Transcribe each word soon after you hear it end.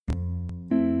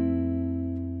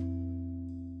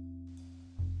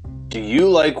Do you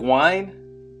like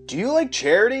wine? Do you like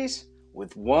charities?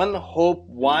 With One Hope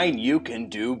Wine, you can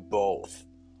do both.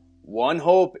 One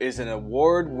Hope is an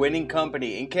award-winning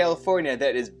company in California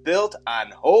that is built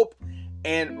on hope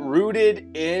and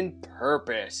rooted in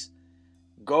purpose.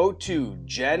 Go to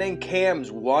Jen and Cam's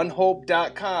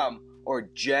OneHope.com or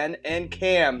Jen and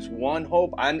Cam's One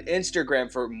Hope on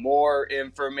Instagram for more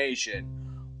information.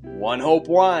 One Hope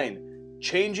Wine.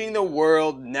 Changing the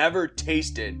world never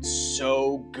tasted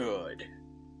so good.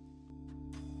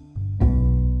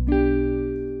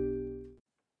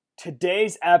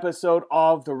 Today's episode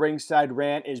of the Ringside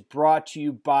Rant is brought to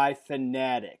you by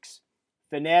Fanatics.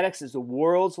 Fanatics is the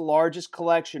world's largest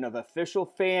collection of official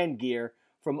fan gear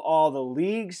from all the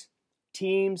leagues,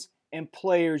 teams, and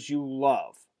players you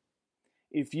love.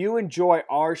 If you enjoy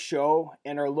our show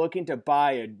and are looking to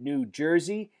buy a new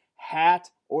jersey, hat,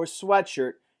 or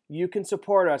sweatshirt, you can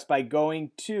support us by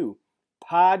going to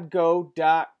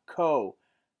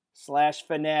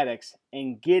podgo.co/fanatics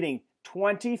and getting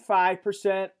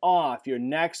 25% off your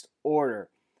next order.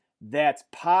 That's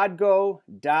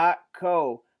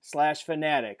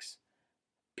podgo.co/fanatics.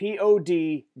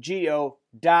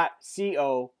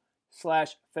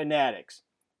 podgo.co/fanatics.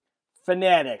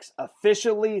 Fanatics,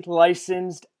 officially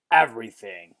licensed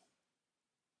everything.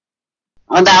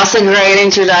 Well, that was a great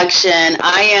introduction.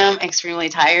 I am extremely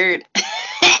tired,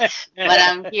 but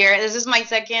I'm here. This is my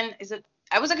second. It's going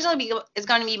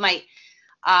to be my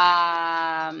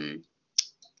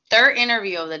third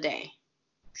interview of the day.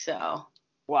 So.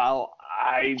 Well,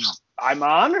 I'm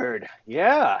honored.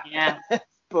 Yeah. Yeah.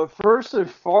 But first and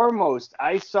foremost,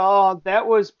 I saw that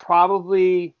was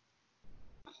probably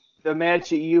the match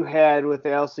that you had with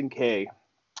Allison Kay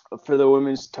for the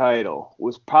women's title.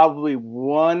 Was probably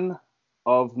one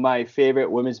of my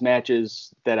favorite women's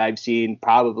matches that I've seen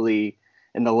probably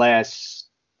in the last,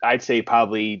 I'd say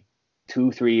probably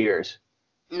 2-3 years.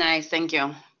 Nice, thank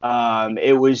you.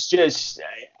 It was just,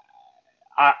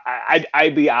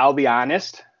 I'll be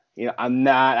honest, you know,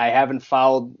 I haven't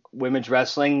followed women's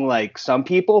wrestling like some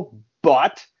people,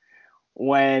 but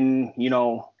when, you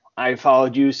know, I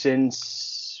followed you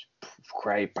since,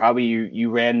 probably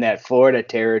you ran that Florida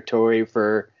territory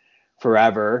for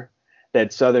forever,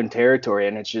 that Southern territory,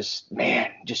 and it's just, man,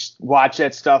 just watch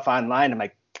that stuff online. I'm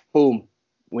like, boom.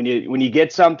 When you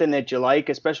get something that you like,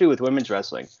 especially with women's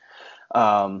wrestling,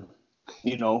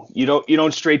 you know, you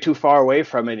don't stray too far away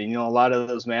from it. And you know, a lot of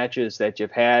those matches that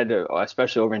you've had,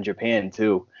 especially over in Japan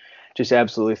too, just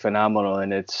absolutely phenomenal.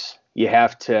 And you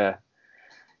have to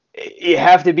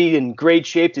be in great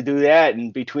shape to do that.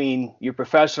 And between your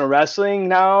professional wrestling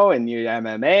now and your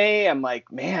MMA, I'm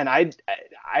like, man,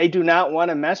 I do not want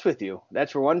to mess with you.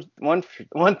 That's for one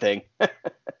thing.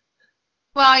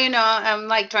 Well, you know, I'm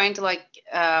like trying to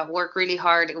work really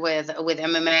hard with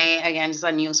MMA. Again, it's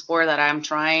a new sport that I'm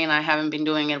trying. I haven't been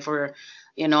doing it for,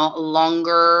 you know,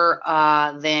 longer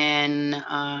than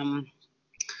I'll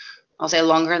say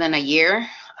longer than a year.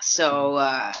 So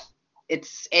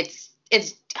it's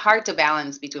hard to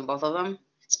balance between both of them,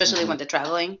 especially when they're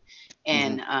traveling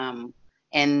and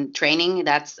training.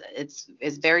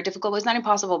 It's very difficult. It's not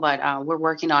impossible, but we're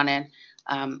working on it.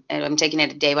 And I'm taking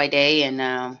it day by day,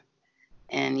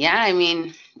 and yeah, I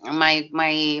mean, my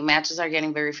matches are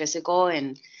getting very physical,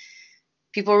 and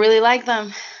people really like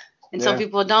them, and some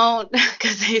people don't,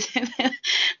 because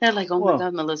they're like, oh my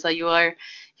God, Melissa, you are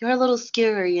a little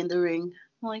scary in the ring.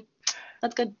 I'm like,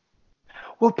 that's good.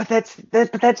 Well, but that's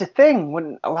the thing.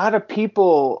 When a lot of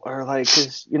people are like,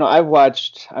 because, you know,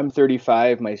 I'm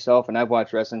 35 myself, and I've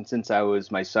watched wrestling since I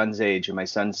was my son's age, and my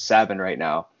son's 7 right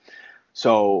now.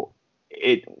 So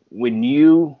when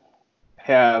you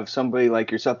have somebody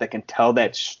like yourself that can tell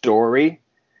that story,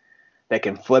 that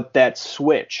can flip that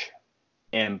switch,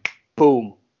 and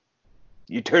boom,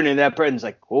 you turn into that person. It's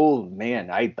like, oh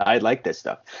man, I like this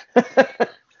stuff.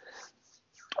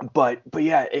 but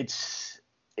yeah, it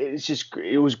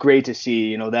was great to see.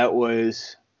 You know, that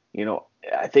was, you know,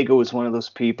 I think it was one of those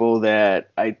people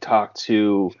that I talked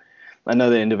to,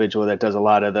 another individual that does a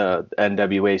lot of the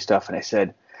NWA stuff, and I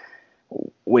said,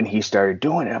 when he started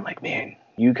doing it, I'm like, man,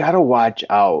 you got to watch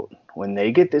out when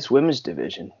they get this women's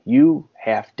division. You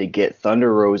have to get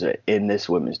Thunder Rosa in this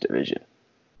women's division,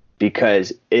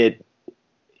 because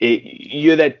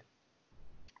you're that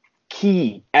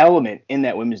key element in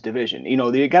that women's division. You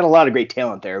know, they got a lot of great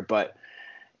talent there, but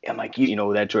I'm like, you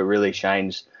know, that's what really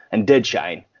shines and did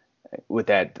shine with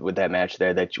that match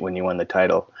there, that when you won the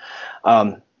title.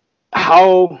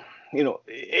 How, you know,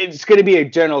 it's going to be a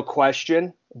general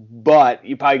question, but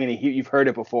you've heard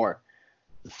it before.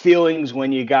 Feelings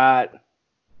when you got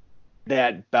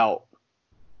that belt,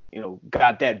 you know,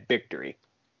 got that victory.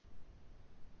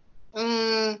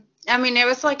 I mean, it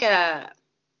was like a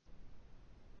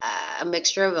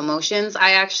mixture of emotions.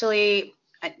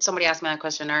 Somebody asked me that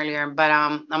question earlier, but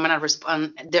I'm gonna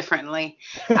respond differently.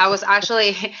 I was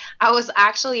actually I was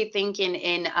actually thinking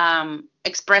in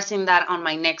expressing that on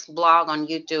my next blog on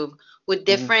YouTube with Hmm.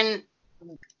 different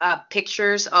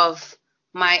pictures of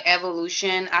my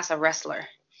evolution as a wrestler.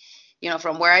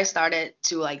 From where I started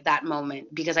to like that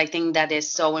moment, because I think that is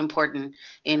so important.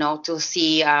 To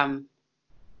see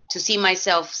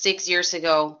myself 6 years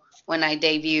ago when I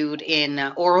debuted in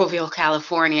Oroville,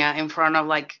 California, in front of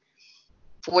like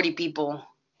 40 people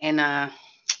in a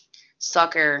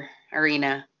soccer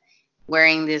arena,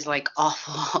 wearing this like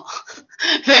awful,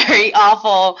 very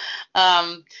awful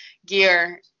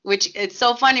gear. Which it's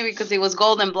so funny because it was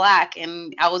gold and black,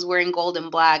 and I was wearing gold and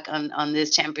black on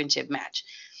this championship match.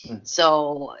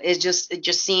 So it's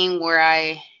just seeing where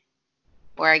I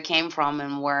came from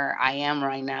and where I am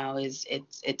right now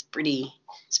it's pretty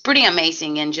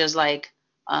amazing. And just like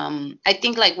I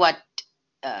think like what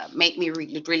made me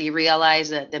really realize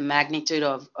that the magnitude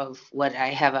of what I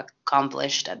have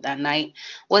accomplished at that night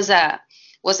was a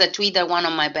tweet that one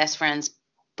of my best friends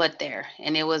put there,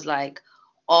 and it was like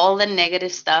all the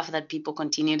negative stuff that people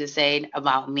continue to say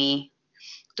about me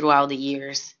throughout the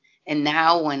years. And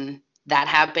now when that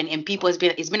happened, and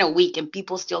it's been a week and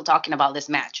people still talking about this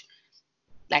match,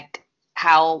 like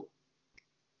how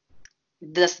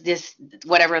this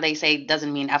whatever they say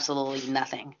doesn't mean absolutely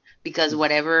nothing, because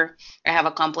whatever I have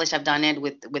accomplished, I've done it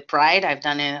with pride. I've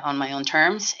done it on my own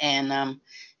terms, and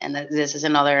this is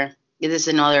another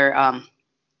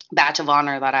badge of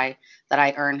honor that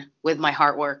I earn with my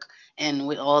hard work and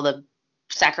with all the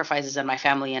sacrifices that my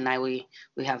family and we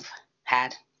have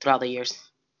had throughout the years.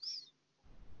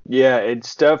 Yeah,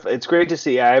 it's great to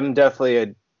see. I'm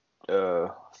definitely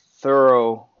a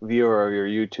thorough viewer of your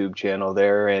YouTube channel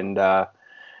there, and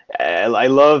I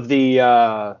love the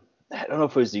I don't know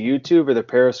if it was the YouTube or the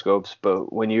Periscopes,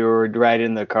 but when you were riding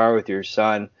in the car with your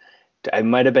son, I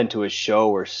might have been to a show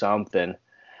or something,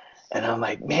 and I'm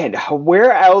like, man,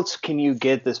 where else can you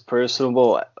get this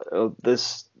personable,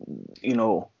 this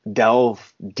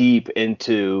delve deep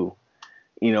into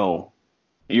you know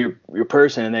your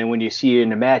person, and then when you see it in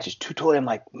the match, it's too totally. I'm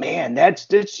like, man, that's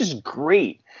just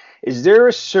great. Is there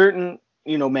a certain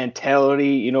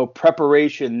mentality,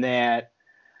 preparation that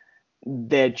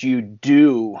you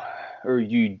do, or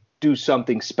you do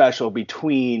something special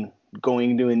between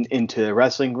going into the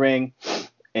wrestling ring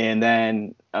and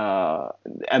then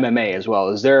MMA as well?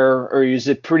 Is there, or is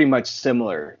it pretty much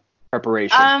similar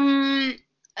preparation? um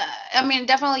I mean,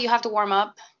 definitely you have to warm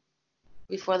up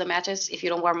before the matches. If you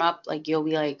don't warm up, like you'll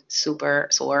be like super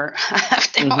sore Hmm.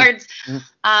 afterwards.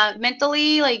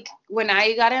 Mentally, like when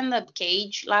I got in the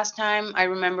cage last time, I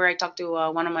remember I talked to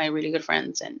one of my really good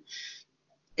friends, and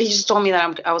he just told me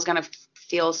that I was gonna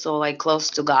feel so like close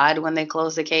to God when they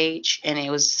close the cage, and it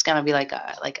was just gonna be like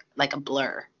a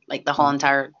blur, like the whole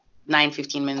entire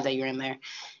 9-15 minutes that you're in there.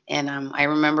 And I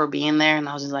remember being there, and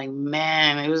I was just like,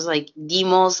 man, it was like the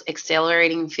most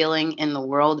exhilarating feeling in the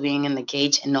world, being in the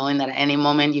cage and knowing that at any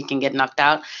moment you can get knocked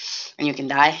out and you can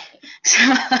die. So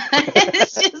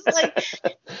it's just like,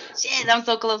 shit, I'm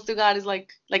so close to God. It's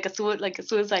like a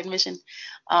suicide mission.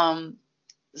 Um,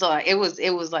 so it was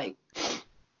like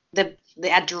the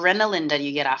adrenaline that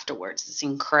you get afterwards is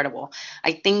incredible.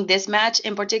 I think this match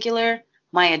in particular,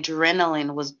 my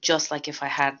adrenaline was just like if I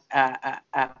had a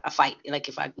fight, like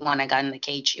if when I got in the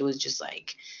cage, it was just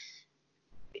like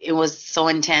it was so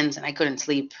intense and I couldn't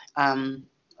sleep.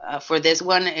 For this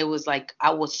one, it was like I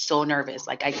was so nervous,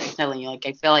 like I'm telling you, like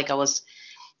I felt like I was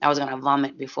gonna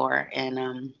vomit before.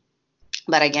 And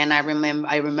but again, I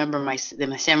remember my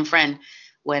same friend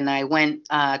when I went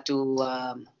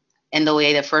to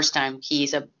NWA the first time.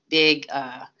 He's a big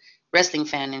wrestling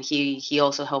fan, and he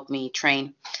also helped me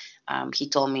train. He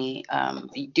told me,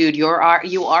 dude, you are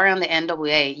on the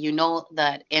NWA. You know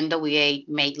that NWA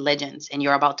made legends, and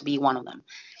you're about to be one of them.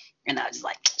 And I was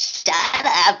like, shut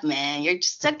up, man. You're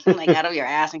just sucking like out of your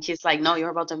ass. And he's like, no, you're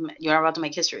about to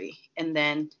make history. And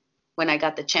then when I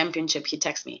got the championship, he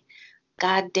texted me,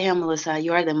 God damn, Melissa,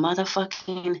 you are the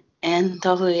motherfucking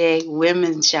NWA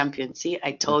Women's Champion. See,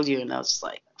 I told you. And I was just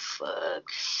like, fuck.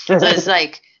 So it's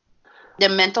like the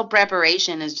mental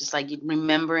preparation is just like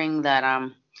remembering that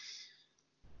um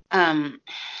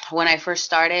when I first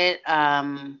started,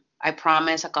 I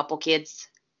promised a couple kids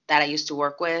that I used to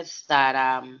work with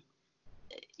that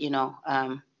you know,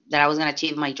 that I was gonna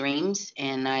achieve my dreams.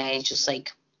 And I just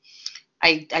like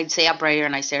I'd say a prayer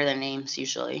and I say their names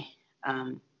usually.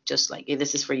 Just like, hey,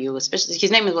 this is for you. Especially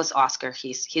his name was Oscar.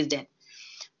 He's dead.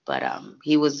 But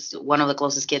he was one of the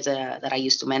closest kids that I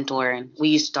used to mentor, and we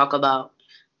used to talk about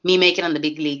me making on the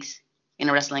big leagues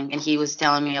in wrestling, and he was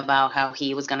telling me about how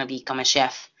he was gonna become a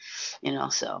chef,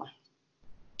 So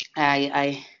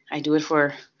I do it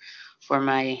for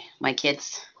my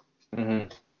kids Mm-hmm.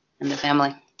 and the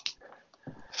family.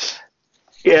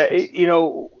 Yeah,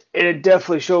 it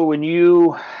definitely showed when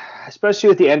you, especially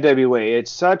with the NWA,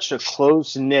 it's such a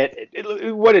close knit.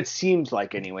 What it seems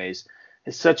like, anyways,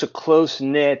 it's such a close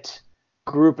knit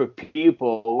group of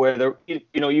people where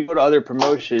you go to other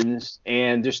promotions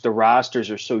and just the rosters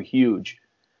are so huge,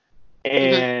 Mm-hmm.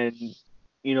 and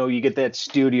you get that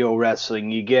studio wrestling,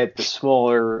 you get the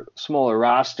smaller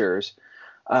rosters,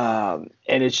 and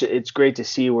it's great to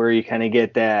see where you kind of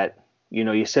get that.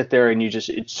 You sit there and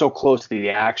it's so close to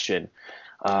the action.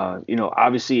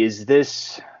 Obviously, is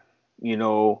this, you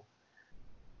know,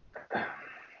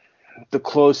 the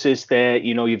closest that,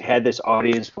 you've had this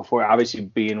audience before, obviously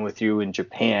being with you in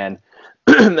Japan,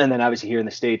 and then obviously here in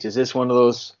the States, is this one of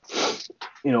those,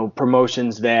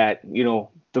 promotions that,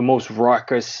 the most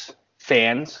raucous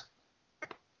fans?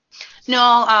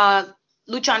 No,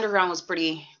 Lucha Underground was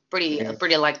pretty Yeah.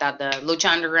 pretty like that. The Lucha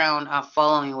Underground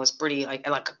following was pretty like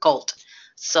a cult.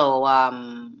 So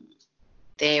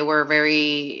they were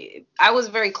very. I was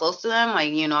very close to them.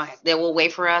 Like they will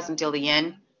wait for us until the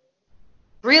end.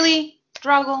 Really,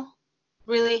 Drago?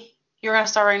 Really? You're gonna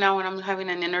start right now when I'm having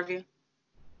an interview?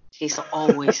 He's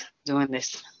always doing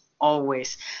this.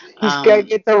 Always. He's gotta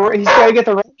get the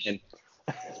run in.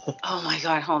 Oh my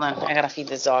God, hold on. I gotta feed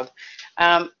this dog.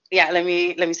 Yeah, let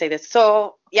me say this.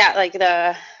 So yeah, like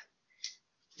the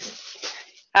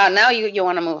now you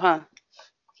want to move, huh?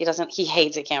 He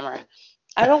hates the camera.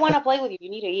 I don't want to play with you. You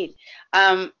need to eat.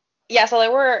 Yeah, so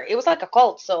it was like a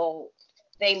cult. So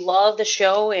they loved the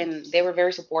show and they were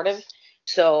very supportive.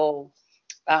 So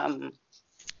um,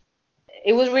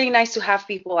 it was really nice to have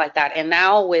people like that. And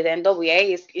now with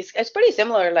NWA, it's pretty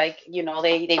similar. Like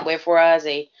they wait for us.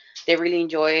 They really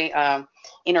enjoy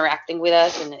interacting with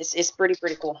us, and it's pretty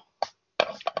cool.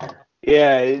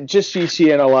 Yeah, just you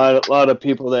seeing a lot of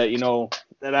people that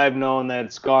that I've known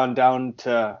that's gone down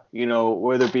to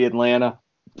whether it be Atlanta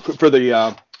for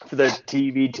the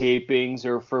TV tapings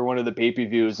or for one of the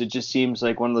pay-per-views. It just seems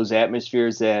like one of those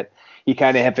atmospheres that you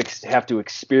kind of have to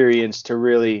experience to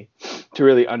really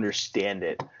understand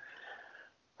it.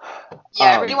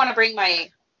 Yeah, I really want to bring my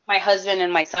husband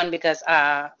and my son because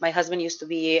my husband used to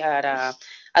be at a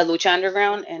Lucha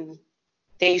Underground, and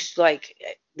they used to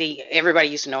everybody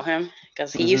used to know him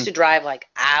because he used to drive like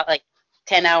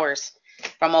 10 hours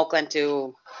from Oakland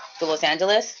to Los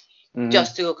Angeles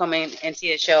just to come in and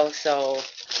see the show. So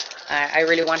I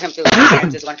really want him to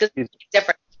experience this one because it's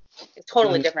different. It's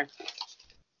totally different.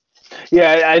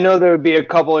 Yeah, I know there would be a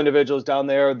couple individuals down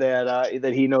there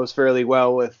that he knows fairly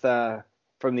well with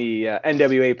from the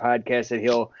NWA podcast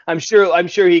that I'm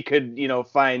sure he could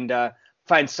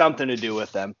find something to do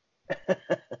with them.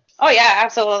 Oh yeah,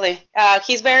 absolutely.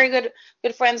 He's very good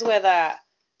friends with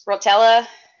Rotella.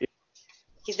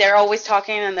 They're always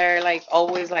talking and they're like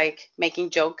always like making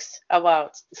jokes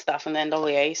about stuff in the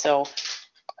NWA. So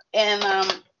and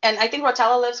I think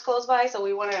Rotella lives close by, so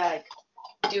we want to like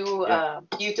do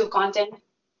YouTube content.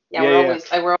 Yeah, we're always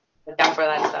down for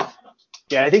that stuff.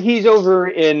 Yeah, I think he's over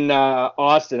in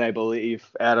Austin, I believe.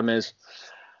 Adam is.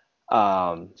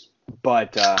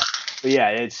 But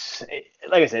yeah,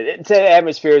 like I said, it's an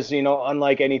atmosphere is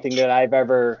unlike anything that I've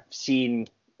ever seen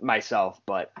myself.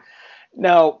 But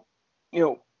now,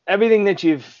 everything that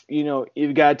you've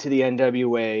got to the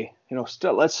NWA.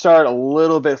 Let's start a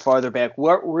little bit farther back.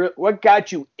 What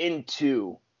got you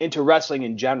into wrestling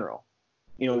in general?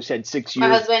 You said 6 years. My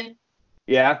husband.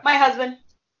 Yeah. My husband.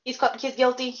 He's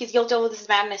guilty. He's guilty of this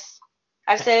madness.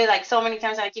 I've said it like so many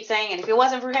times, and I keep saying it. If it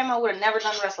wasn't for him, I would have never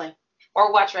done wrestling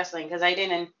or watched wrestling because I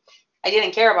didn't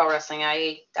care about wrestling.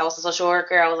 I was a social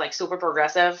worker. I was like super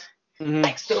progressive,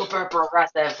 like super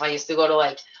progressive. I used to go to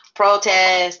like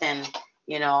protests, and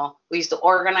we used to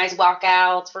organize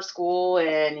walkouts for school,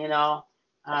 and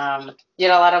did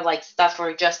a lot of like stuff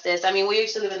for justice. I mean, we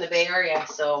used to live in the Bay Area,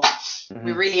 so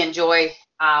we really enjoy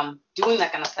doing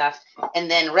that kind of stuff.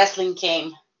 And then wrestling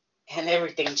came, and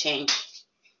everything changed.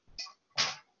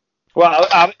 Well,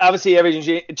 obviously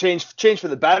everything changed for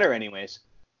the better, anyways.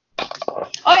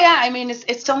 Oh yeah, I mean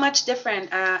it's so much different.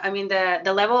 I mean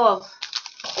the level of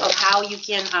how you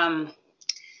can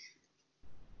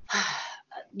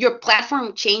your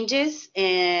platform changes,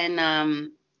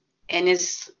 and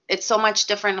it's so much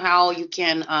different how you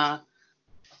can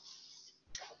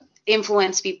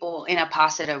influence people in a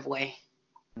positive way.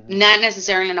 Not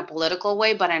necessarily in a political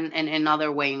way, but in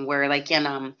another way where they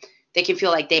can they can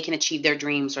feel like they can achieve their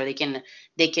dreams, or they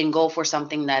can go for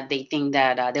something that they think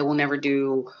that they will never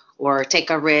do, or take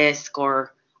a risk,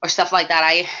 or stuff like that.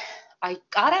 I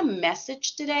got a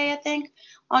message today, I think,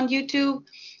 on YouTube,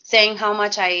 saying how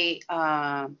much they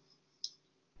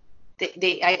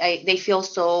feel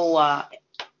so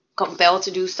compelled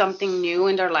to do something new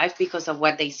in their life because of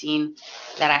what they've seen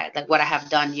that what I have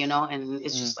done, and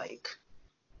it's just like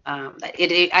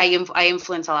I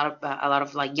influence a lot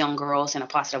of like young girls in a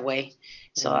positive way,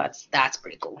 so that's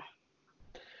pretty cool.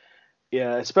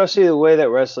 Yeah, especially the way that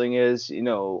wrestling is.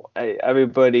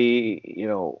 Everybody,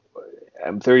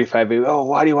 I'm 35. Baby. Oh,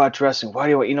 why do you watch wrestling? Why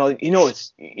do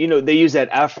it's they use that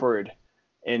F word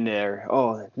in there.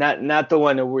 Oh, not the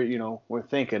one that we're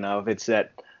thinking of. It's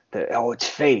that it's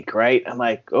fake, right? I'm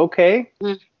like, okay,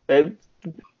 it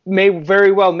may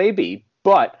very well maybe,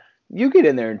 but you get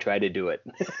in there and try to do it.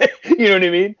 You know what I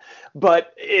mean?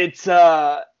 But it's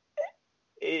that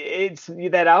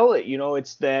outlet,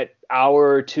 it's that hour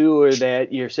or two, or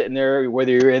that you're sitting there,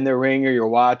 whether you're in the ring or you're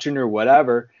watching or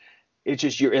whatever. It's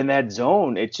just you're in that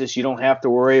zone. It's just you don't have to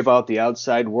worry about the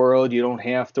outside world. You don't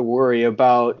have to worry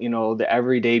about the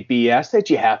everyday BS that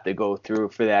you have to go through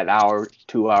for that hour,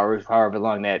 2 hours, however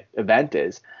long that event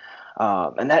is.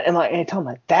 And I tell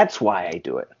them that's why I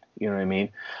do it. You know what I mean?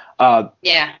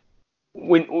 Yeah.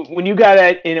 When you got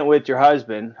in it with your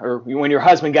husband, or when your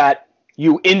husband got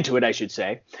you into it, I should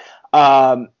say.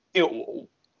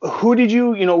 Who did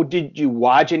you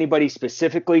watch anybody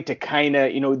specifically to kind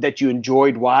of, that you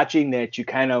enjoyed watching, that you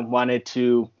kind of wanted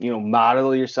to,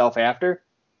 model yourself after?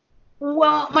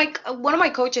 Well, one of my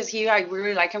coaches, I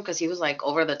really like him because he was like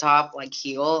over the top, like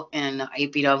heel in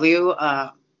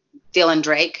APW. Dylan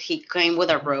Drake, he came with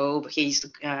a robe. He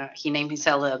named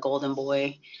himself a Golden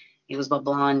Boy. He was a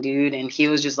blonde dude, and he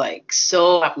was just like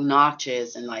so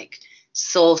obnoxious and like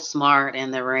so smart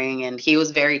in the ring, and he was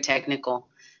very technical.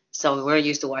 So we're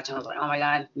used to watching. I was like, oh my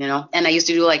god, And I used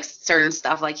to do like certain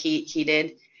stuff like he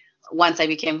did. Once I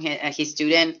became his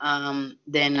student,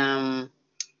 then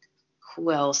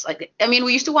who else? Like, I mean,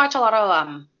 we used to watch a lot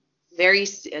of very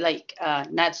like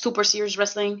not super serious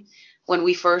wrestling when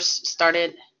we first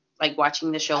started like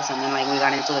watching the shows, and then like we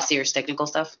got into the serious technical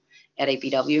stuff at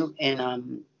APW,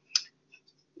 and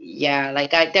yeah,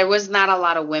 like there was not a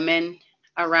lot of women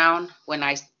around when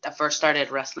I first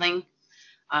started wrestling.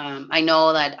 I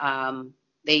know that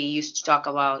they used to talk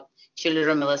about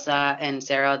Cheerleader Melissa and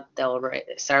Sarah Del Rey,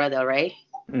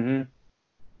 Mm-hmm.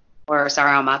 or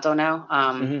Sarah Amato now.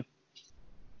 Mm-hmm.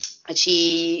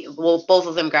 Both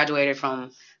of them graduated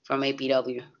from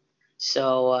APW,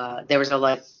 so there was a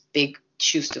lot big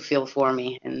shoes to fill for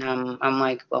me, and I'm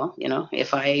like, well,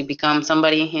 if I become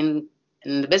somebody in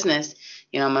the business,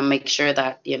 I'm gonna make sure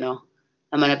that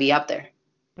I'm gonna be up there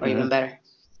or even better.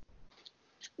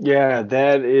 Yeah,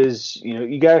 that is,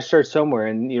 you got to start somewhere,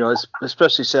 and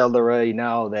especially Sarah Ray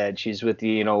now that she's with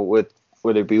with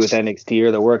whether it be with NXT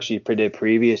or the work she did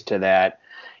previous to that,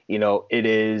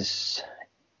 it's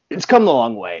come a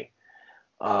long way,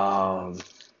 but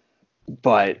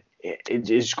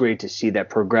it's great to see that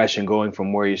progression going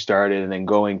from where you started and then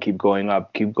keep going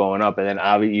up, and then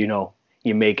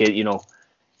you make it,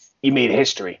 you made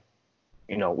history,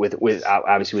 with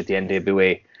obviously with the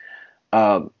NWA.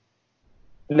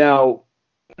 Now,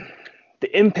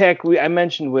 the impact I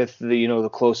mentioned with the the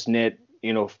close knit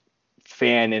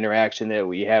fan interaction that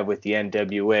we have with the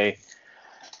NWA,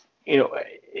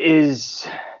 is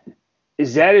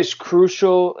that as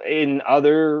crucial in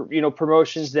other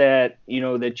promotions that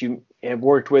that you have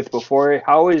worked with before?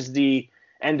 How is the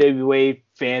NWA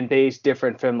fan base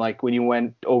different from like when you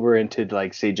went over into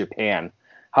like say Japan?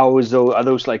 Are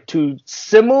those like too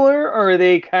similar, or are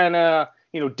they kind of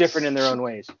different in their own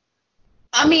ways?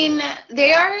 I mean,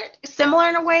 they are similar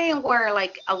in a way where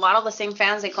like a lot of the same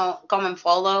fans, they come and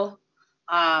follow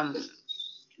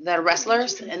the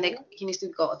wrestlers, and he needs to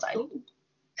go outside.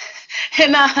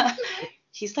 And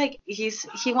he's like he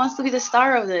wants to be the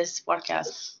star of this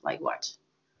podcast. Like what?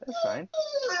 That's fine.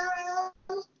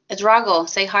 It's Rago.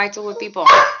 Say hi to the people.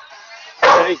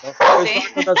 There you go.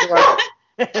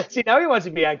 See, now he wants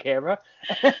to be on camera.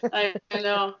 I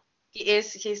know.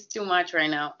 He's too much right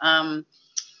now.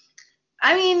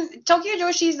 I mean, Tokyo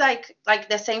Joshi's like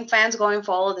the same fans go and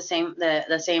follow the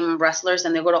same wrestlers,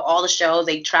 and they go to all the shows.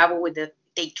 They travel with the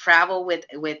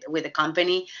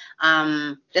company.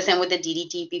 The same with the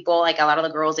DDT people. Like a lot of the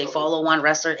girls, they follow one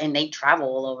wrestler and they travel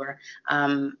all over.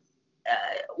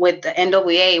 With the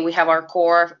NWA, we have our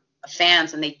core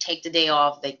fans, and they take the day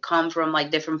off. They come from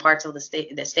like different parts of the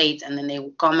states, and then they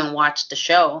come and watch the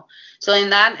show. So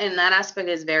in that aspect,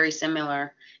 is very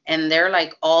similar. And they're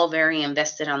like all very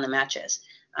invested on the matches.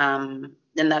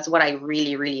 that's what I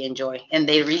really, really enjoy, and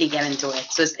they really get into it.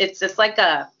 So it's like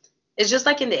it's just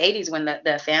like in the 80s when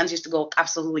the fans used to go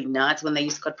absolutely nuts when they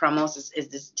used to cut promos.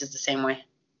 It's just the same way.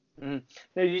 Mm.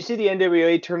 Now, did you see the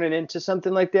NWA turning into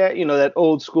something like that? You know, that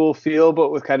old school feel,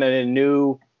 but with kind of a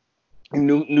new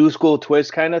school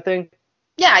twist kind of thing.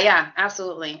 Yeah,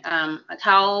 absolutely. Like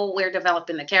how we're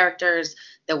developing the characters,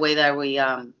 the way that we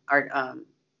are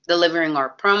delivering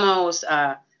our promos.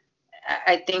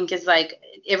 I think is like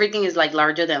everything is like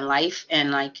larger than life,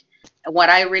 and like what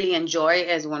I really enjoy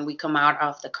is when we come out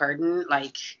of the curtain,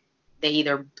 like they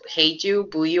either hate you,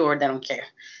 boo you, or they don't care,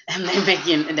 and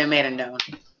they made it known.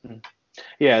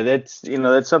 Yeah, that's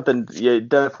something. Yeah,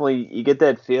 definitely you get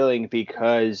that feeling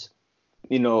because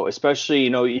especially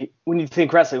when you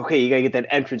think wrestling, okay, you gotta get that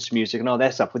entrance music and all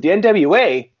that stuff. With the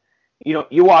NWA,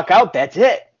 you walk out, that's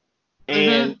it,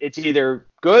 and it's either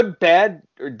good, bad,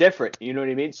 or different. You know what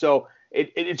I mean? So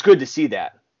it's good to see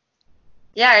that.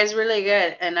 Yeah, it's really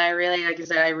good, and I really, like I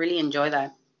said, I really enjoy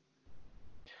that.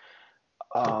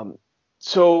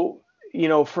 So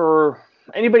for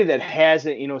anybody that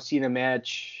hasn't seen a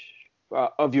match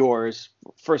of yours,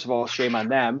 first of all, shame on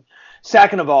them.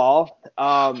 Second of all,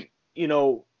 I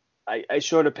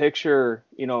showed a picture.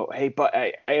 Hey, but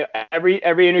every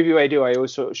interview I do, I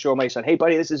always show my son, hey,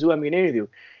 buddy, this is who I'm going to interview,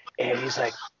 and he's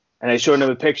like, and I showed him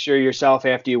a picture of yourself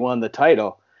after you won the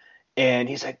title, and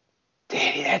he's like,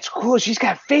 Daddy, that's cool. She's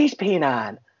got face paint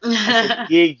on. I said,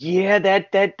 yeah,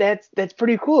 that's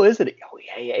pretty cool, isn't it? Oh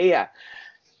yeah.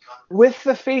 With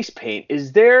the face paint,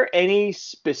 is there any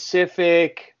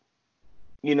specific,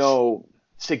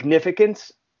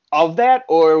 significance of that,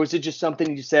 or was it just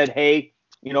something you said, hey,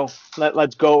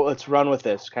 let's go, let's run with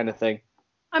this kind of thing?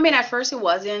 I mean, at first it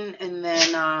wasn't, and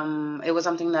then it was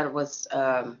something that was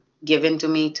given to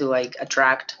me to like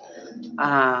attract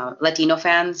Latino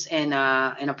fans in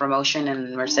a promotion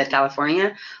in Merced,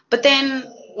 California. But then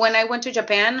when I went to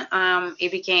Japan,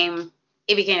 it became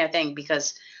a thing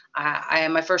because I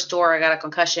my first tour I got a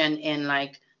concussion, and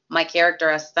like my character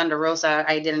as Thunder Rosa,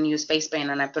 I didn't use face paint,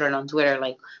 and I put it on Twitter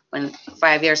like when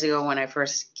 5 years ago when I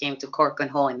first came to Cork and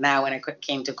Hall, and now when I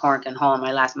came to Cork and Hall in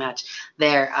my last match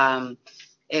there.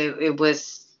 It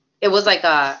was like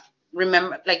a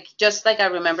remember, like just like I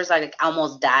remember, like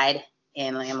almost died,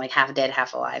 and like I'm like half dead,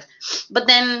 half alive. But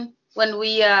then when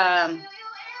we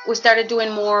started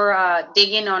doing more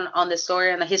digging on the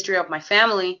story and the history of my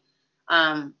family,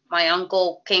 my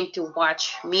uncle came to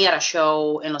watch me at a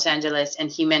show in Los Angeles,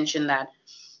 and he mentioned that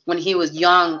when he was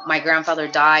young, my grandfather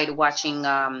died watching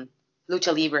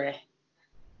lucha libre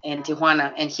in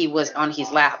Tijuana, and he was on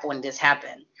his lap when this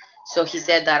happened. So he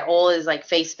said that all his like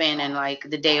face paint and like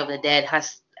the Day of the Dead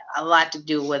has a lot to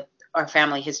do with our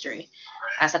family history.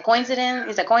 As a coincidence,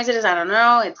 it's a coincidence. I don't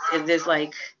know. It's this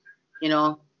like, you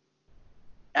know,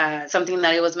 something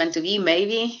that it was meant to be,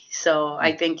 maybe. So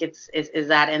I think it's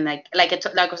that, and like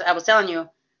I was telling you,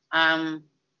 um,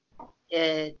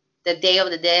 the Day of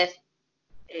the Dead,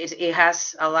 it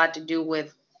has a lot to do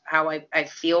with how I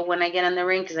feel when I get in the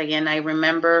ring. Because again, I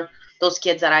remember those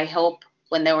kids that I helped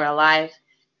when they were alive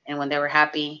and when they were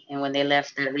happy and when they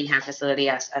left the rehab facility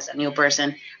as a new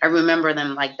person. I remember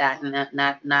them like that, and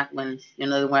not when they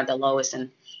were at the lowest and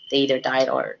they either died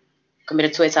or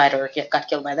committed suicide or got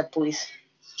killed by the police.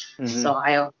 Mm-hmm. So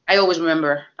I always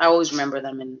remember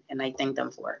them, and I thank them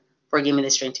for giving me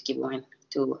the strength to keep going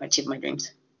to achieve my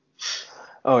dreams.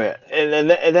 Oh yeah,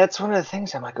 and that's one of the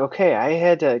things I'm like, okay, I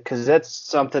had to, because that's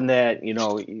something that you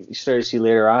start to see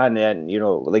later on, and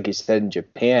like you said in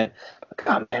Japan, like,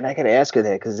 oh man, I gotta ask her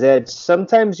that because that's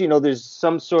sometimes there's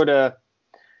some sort of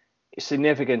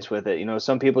significance with it.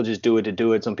 Some people just do it to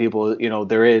do it. Some people,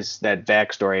 there is that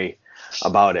backstory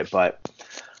about it, but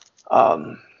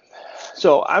um,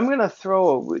 so I'm going to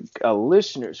throw a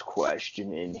listener's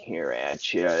question in here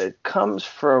at you. It comes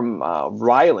from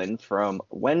Rylan from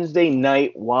Wednesday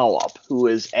Night Wallop, who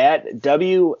is at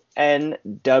WN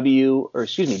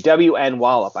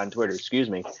Wallop on Twitter, excuse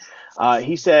me.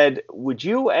 He said, would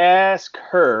you ask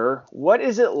her, what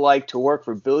is it like to work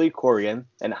for Billy Corgan,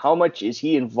 and how much is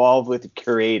he involved with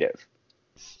creative?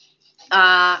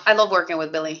 I love working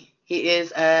with Billy. He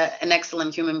is an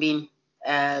excellent human being.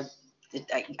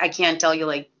 I can't tell you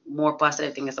like more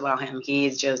positive things about him.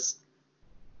 He's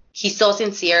so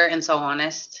sincere and so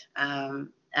honest.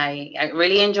 I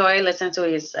really enjoy listening to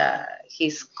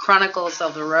his chronicles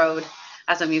of the road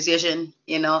as a musician,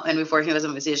 and before he was a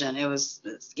musician,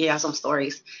 he has some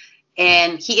stories.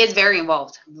 And he is very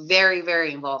involved, very,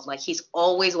 very involved. Like he's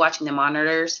always watching the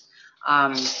monitors.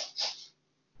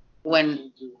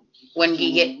 When when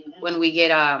we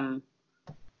get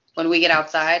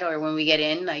outside or when we get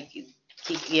in, like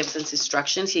he gives us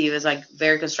instructions. He gives like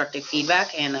very constructive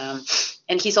feedback, and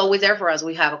he's always there for us.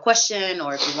 We have a question,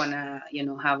 or if we want to,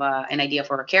 have an idea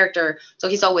for a character. So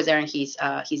he's always there, and he's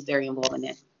very involved in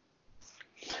it.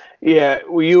 Yeah,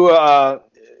 were you a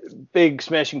big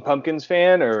Smashing Pumpkins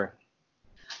fan, or?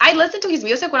 I listened to his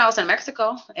music when I was in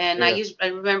Mexico, and Yeah. I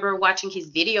remember watching his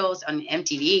videos on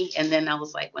MTV, and then I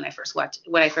was like, when I first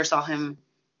saw him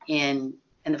in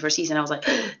the first season, I was like,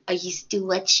 I used to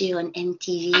watch you on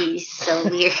MTV. It's so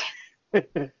weird.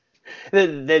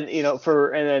 then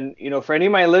for any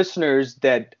of my listeners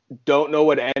that don't know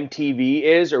what MTV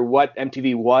is or what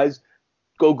MTV was,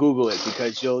 go Google it,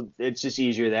 because it's just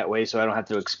easier that way, so I don't have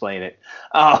to explain it.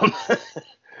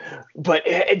 But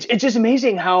it's just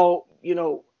amazing how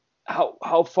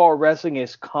how far wrestling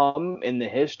has come in the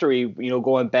history,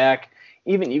 going back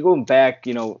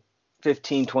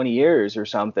 15, 20 years or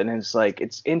something. And it's like,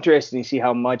 it's interesting to see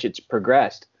how much it's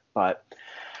progressed. But,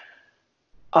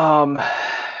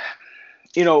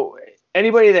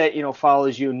 anybody that,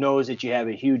 follows you knows that you have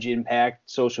a huge impact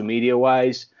social media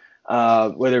wise,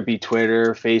 whether it be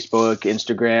Twitter, Facebook,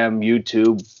 Instagram,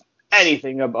 YouTube,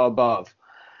 anything above.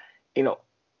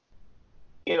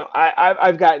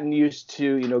 I've gotten used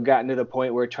to, gotten to the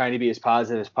point where trying to be as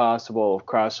positive as possible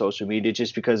across social media,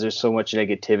 just because there's so much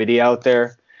negativity out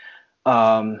there.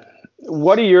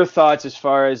 What are your thoughts as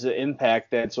far as the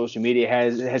impact that social media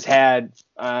has had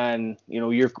on,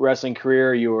 your wrestling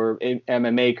career, your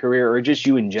MMA career, or just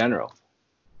you in general?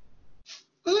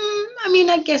 I mean,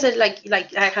 I guess it like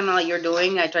kind of like you're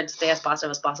doing. I try to stay as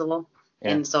positive as possible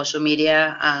in social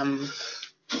media.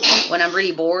 When I'm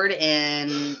really bored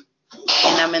and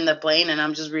I'm in the plane and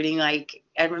I'm just reading, like,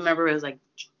 I remember it was like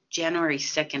January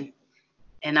 2nd,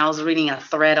 and I was reading a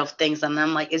thread of things, and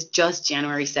I'm like, it's just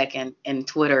January 2nd and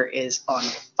Twitter is on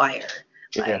fire.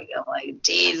 Like, I'm like,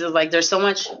 Jesus, like, there's so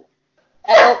much.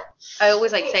 I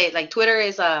always like say, like, Twitter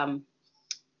is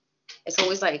it's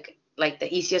always like the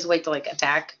easiest way to like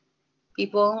attack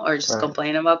people or just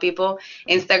complain about people.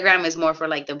 Instagram is more for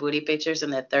like the booty pictures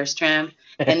and the thirst trap,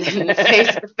 and then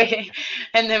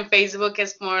Facebook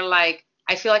is more like,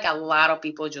 I feel like a lot of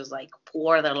people just like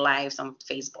pour their lives on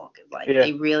Facebook. Like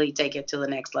they really take it to the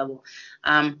next level.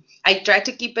 I try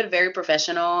to keep it very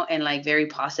professional and like very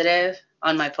positive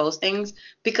on my postings,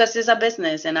 because it's a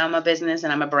business and I'm a business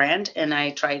and I'm a brand, and I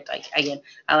try, like, again,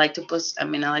 I like to post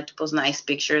nice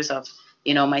pictures of,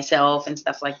 myself and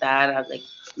stuff like that. Like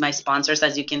my sponsors,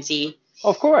 as you can see.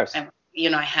 Of course. I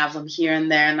have them here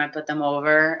and there, and I put them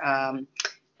over.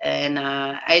 And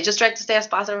I just try to stay as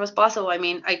positive as possible. I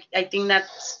mean, I think that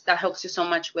helps you so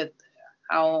much with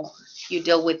how you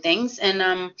deal with things. And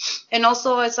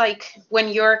also, it's like when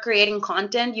you're creating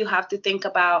content, you have to think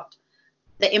about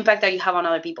the impact that you have on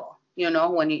other people.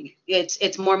 When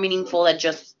it's more meaningful than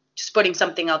just putting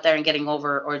something out there and getting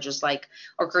over, or just like,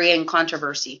 or creating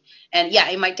controversy. And yeah,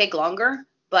 it might take longer,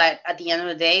 but at the end of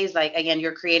the day, it's like, again,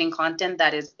 you're creating content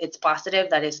that it's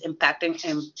positive, that is impacting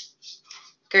and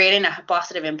creating a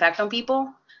positive impact on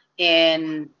people,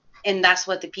 and that's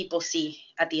what the people see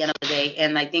at the end of the day.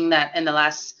 And I think that in the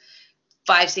last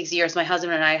 5-6 years, my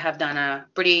husband and I have done a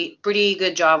pretty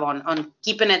good job on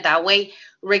keeping it that way,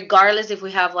 regardless if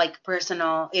we have like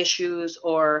personal issues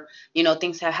or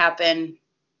things have happened.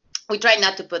 We try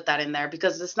not to put that in there,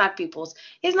 because it's not people's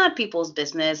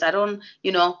business. I don't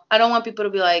want people to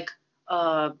be like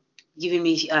giving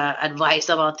me advice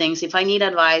about things. If I need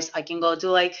advice, I can go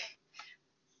to like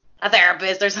a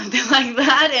therapist or something like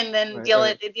that, and then deal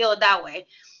it that way.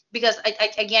 Because I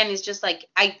again, it's just like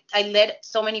I let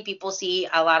so many people see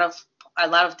a lot of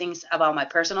things about my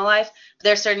personal life.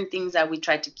 There's certain things that we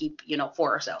try to keep,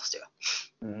 for ourselves too.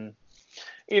 Mm-hmm.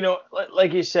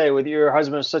 Like you say, with your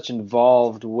husband such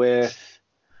involved with,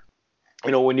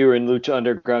 when you were in Lucha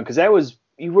Underground, because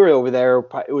you were over there.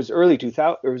 It was early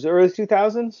 2000. It was early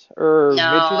 2000s or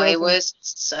no, mid-2000s? It was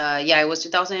it was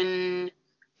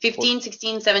 2015,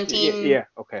 16, 17. Yeah.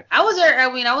 Okay. I was there.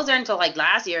 I mean, I was there until like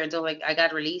last year, until like I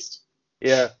got released.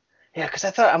 Yeah. Yeah, because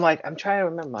I'm trying to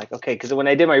remember, like, okay, because when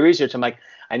I did my research, I'm like,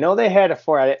 I know they had I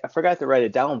forgot to write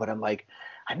it down, but I'm like,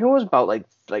 I knew it was about like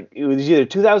it was either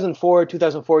 2004 or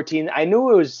 2014. I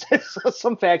knew it was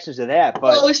some factions of that,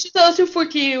 but it was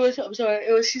 2014.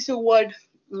 It was season 1,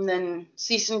 and then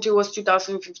season 2 was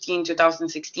 2015,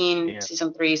 2016,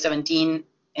 season 3, 17,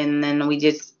 and then we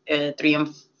did 3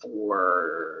 and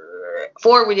 4.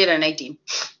 4 we did in 18.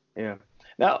 Yeah.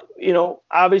 Now,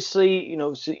 obviously,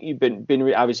 so you've been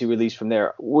obviously released from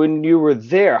there. When you were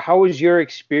there, how was your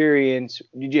experience?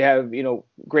 Did you have,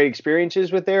 great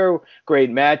experiences with there?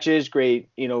 Great matches, great,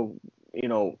 It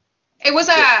was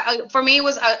for me, it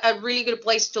was a really good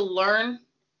place to learn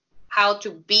how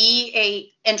to be a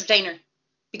entertainer,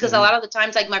 because a lot of the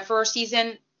times, like my first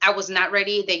season, I was not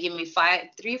ready. They give me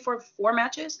 4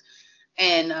 matches,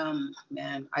 and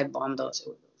man, I bombed those. It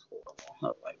was horrible. I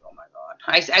was like, oh my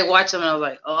god. I watched them and I was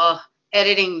like, oh,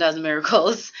 editing does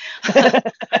miracles.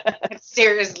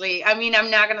 Seriously. I mean,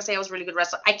 I'm not gonna say I was a really good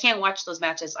wrestler. I can't watch those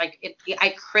matches.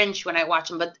 I cringe when I watch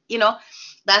them, but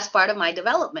that's part of my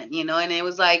development, and it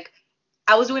was like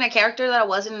I was doing a character that I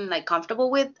wasn't like comfortable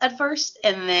with at first,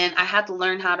 and then I had to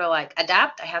learn how to like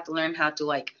adapt. I had to learn how to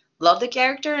like love the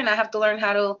character, and I have to learn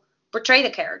how to portray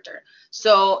the character.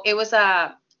 So it was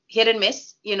a hit and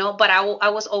miss, but I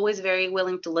was always very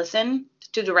willing to listen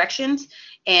to directions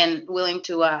and willing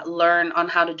to learn on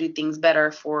how to do things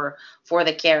better for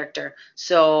the character.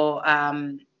 So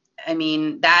I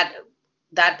mean that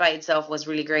by itself was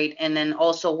really great, and then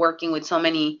also working with so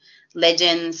many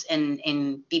legends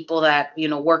and people that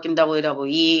work in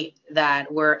WWE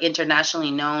that were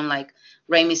internationally known, like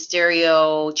Rey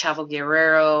Mysterio, Chavo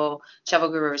Guerrero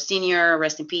Sr.,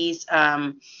 rest in peace.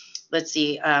 Let's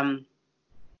see,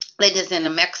 legends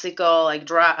in Mexico like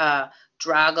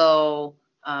Drago,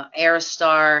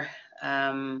 Aerostar,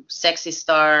 Sexy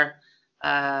Star.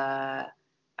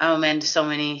 Oh man, so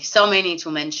many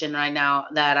to mention right now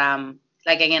that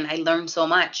like again, I learned so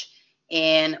much,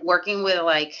 and working with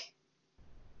like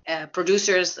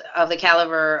producers of the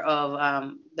caliber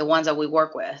of the ones that we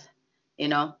work with,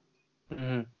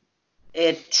 Mm-hmm.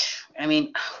 I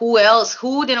mean, who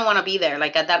didn't want to be there?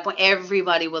 Like at that point,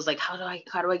 everybody was like, how do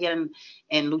I get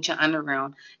in Lucha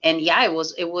Underground? And yeah, it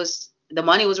was the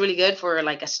money was really good for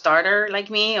like a starter like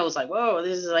me. I was like, whoa,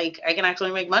 this is like I can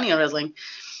actually make money on wrestling,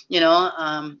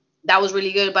 that was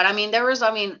really good. But I mean, there was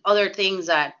other things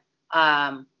that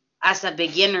as a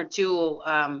beginner too,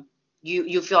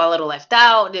 you feel a little left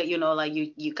out, like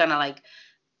you kind of like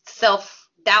self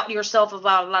doubt yourself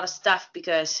about a lot of stuff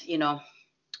because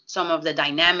some of the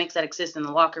dynamics that exist in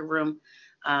the locker room,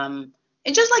 and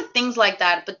just like things like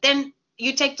that. But then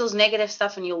you take those negative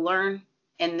stuff and you learn,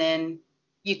 and then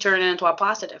you turn it into a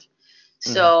positive.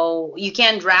 So you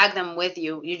can't drag them with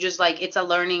you. You just like, it's a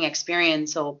learning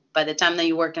experience. So by the time that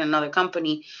you work in another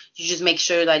company, you just make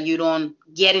sure that you don't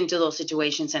get into those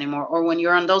situations anymore. Or when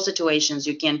you're in those situations,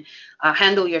 you can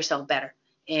handle yourself better.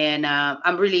 And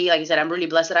I'm really, like I said, I'm really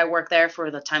blessed that I work there for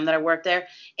the time that I worked there.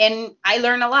 And I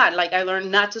learned a lot. Like I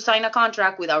learned not to sign a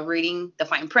contract without reading the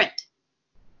fine print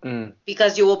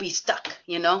because you will be stuck,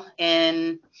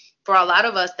 And for a lot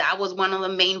of us, that was one of the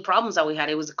main problems that we had.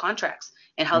 It was the contracts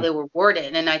and how they were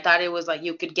worded. And I thought it was like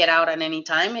you could get out at any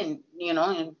time, and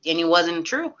and it wasn't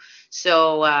true.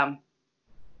 So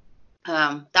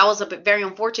that was very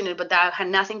unfortunate, but that had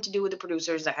nothing to do with the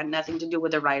producers. That had nothing to do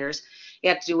with the writers. It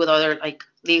had to do with other like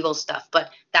legal stuff. But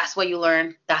that's what you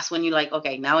learn. That's when you like,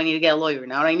 okay, now I need to get a lawyer.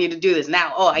 Now I need to do this.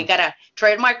 Now, I gotta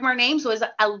trademark my name. So it's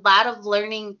a lot of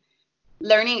learning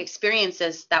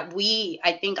experiences that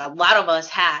I think a lot of us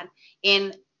had.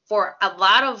 And for a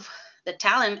lot of the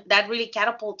talent that really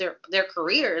catapult their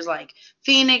careers, like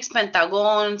Phoenix,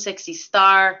 Pentagon, Sexy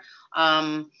Star,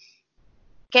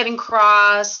 Kevin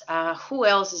Cross, who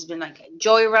else has been like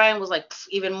Joey Ryan was like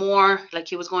even more, like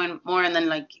he was going more, and then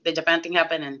like the Japan thing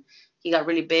happened and he got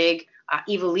really big.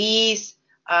 Ivelisse,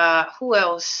 who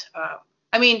else?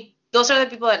 I mean, those are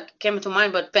the people that came to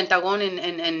mind. But Pentagon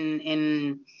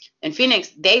and Phoenix,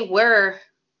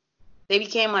 they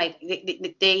became like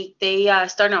they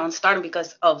started on Stardom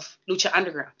because of Lucha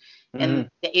Underground and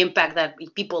the impact that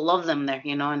people love them there,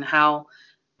 and how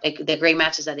like the great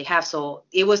matches that they have. So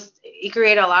it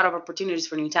created a lot of opportunities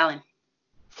for new talent.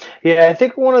 Yeah, I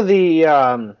think one of the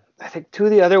I think two of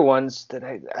the other ones that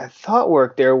I thought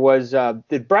worked there was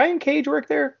did Brian Cage work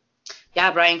there?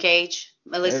 Yeah, Brian Cage,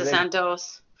 Melissa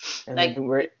Santos, like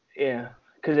yeah,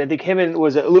 because I think him and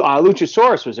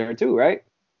Luchasaurus was there too, right?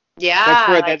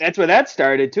 Yeah, that's where that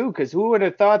started too. Because who would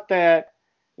have thought that,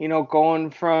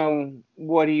 going from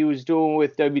what he was doing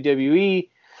with WWE,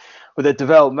 with the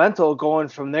developmental, going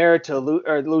from there to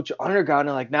Lucha Underground,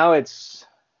 and like now he's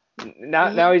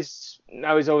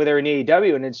over there in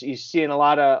AEW, and he's seeing a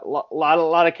lot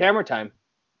of camera time.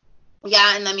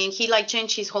 Yeah, and I mean he like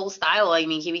changed his whole style. I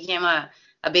mean he became a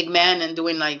big man and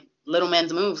doing like little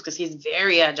man's moves because he's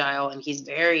very agile and he's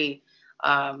very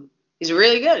he's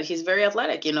really good. He's very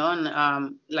athletic,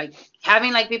 and like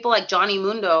having like people like Johnny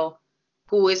Mundo,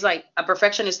 who is like a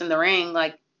perfectionist in the ring,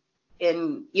 like,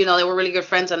 and they were really good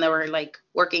friends and they were like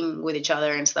working with each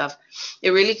other and stuff.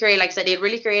 It really created, like I said, it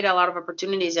really created a lot of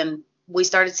opportunities, and we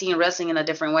started seeing wrestling in a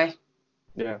different way.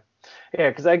 Yeah,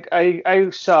 because I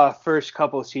saw first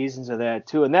couple of seasons of that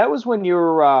too, and that was when you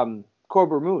were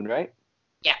Cobra Moon, right?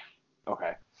 Yeah.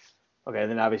 Okay. Okay,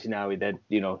 then obviously now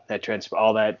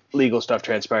all that legal stuff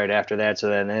transpired after that. So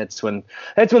then that's when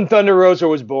Thunder Rosa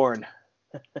was born.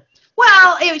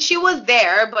 Well, she was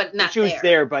there, but not She was there.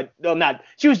 there, but no, not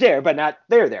she was there, but not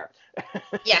there.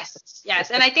 Yes,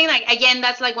 yes, and I think like again,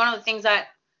 that's like one of the things that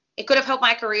it could have helped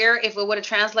my career if it would have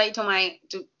translated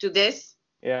to to this.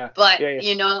 Yeah, But yeah,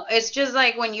 yeah. it's just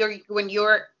like when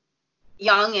you're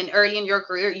young and early in your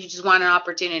career, you just want an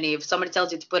opportunity. If somebody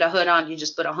tells you to put a hood on, you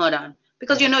just put a hood on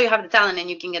because you know you have the talent and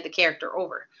you can get the character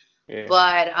over. Yeah.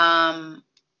 But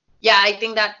yeah, I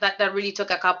think that really took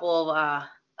a couple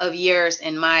of years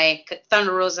in my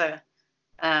Thunder Rosa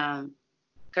um,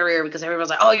 career because everyone's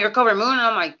like, "Oh, you're Cover Moon," and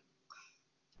I'm like,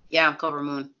 "Yeah, I'm Cover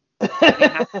Moon."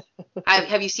 I mean,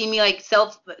 have you seen me like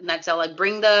not sell, like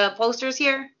bring the posters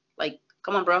here? Like,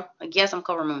 come on, bro. Like, yes, I'm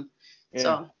Cover Moon. Yeah.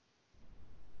 So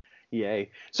Yay.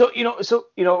 So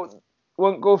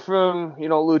won't go from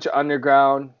Lucha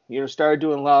Underground. Started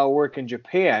doing a lot of work in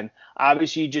Japan.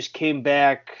 Obviously, you just came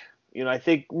back. I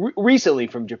think recently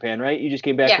from Japan, right? You just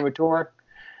came back yeah, from a tour.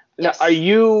 Now, are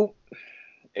yes.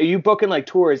 you booking like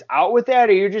tours out with that,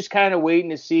 or you're just kind of waiting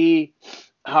to see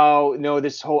how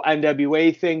this whole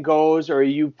NWA thing goes, or are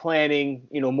you planning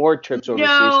more trips overseas?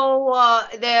 No,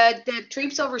 the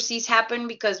trips overseas happened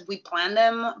because we planned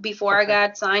them before I Okay.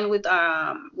 got signed with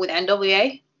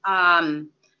NWA.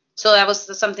 So that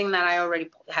was something that I already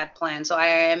had planned. So I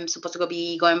am supposed to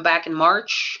be going back in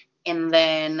March and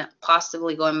then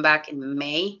possibly going back in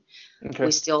May. We're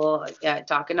Okay. still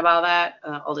talking about that,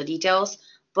 all the details.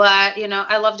 But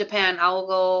I love Japan. I will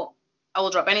go. I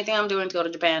will drop anything I'm doing to go to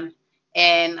Japan.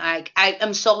 And I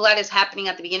am so glad it's happening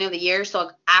at the beginning of the year.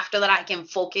 So after that, I can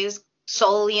focus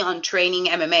solely on training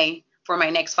MMA for my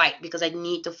next fight because I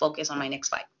need to focus on my next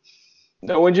fight.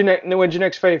 Now, when's your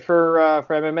next fight for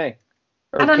MMA?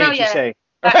 I Or don't know can't you yet. say?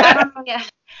 I don't know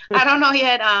yet. I don't know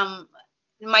yet.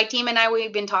 My team and I,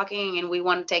 we've been talking and we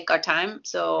want to take our time.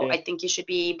 So Yeah. I think it should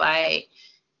be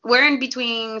we're in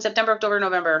between September, October,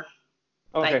 November.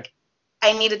 Okay. Like,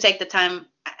 I need to take the time,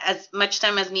 as much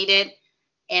time as needed,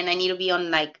 and I need to be on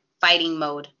like fighting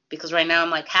mode because right now I'm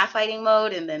like half fighting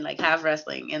mode and then like half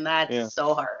wrestling, and that's Yeah.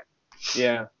 so hard.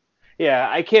 Yeah. Yeah.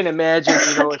 I can't imagine.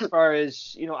 As far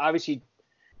as obviously,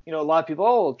 a lot of people.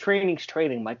 Oh, training's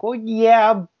training. I'm like, well,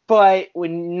 yeah, but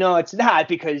no, it's not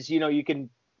because you can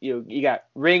you got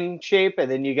ring shape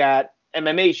and then you got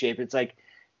MMA shape. It's like,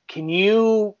 can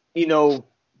you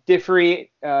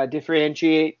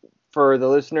differentiate for the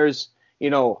listeners,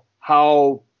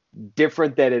 how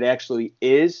different that it actually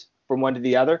is from one to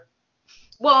the other?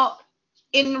 Well,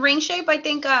 in ring shape, I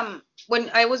think when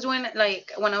I was doing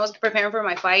like when I was preparing for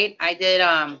my fight, I did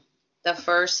the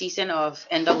first season of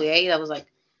NWA. That was like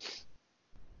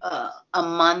a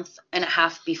month and a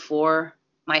half before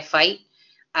my fight.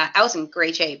 I was in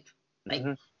great shape. Like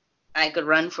Hmm. I could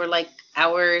run for like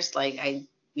hours. Like I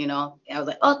was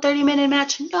like, oh, 30-minute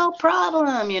match, no problem.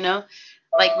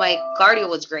 Like my cardio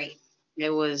was great. It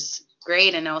was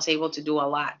great, and I was able to do a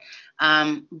lot.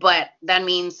 But that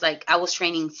means like I was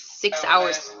training 6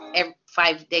 hours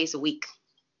 5 days a week,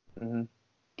 Hmm.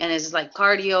 and it's like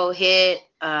cardio, hit,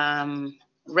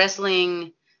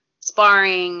 wrestling,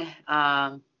 sparring,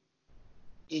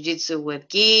 jiu-jitsu with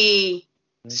gi,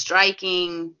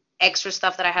 striking, extra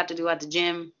stuff that I had to do at the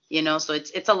gym, so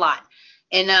it's a lot.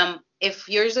 And if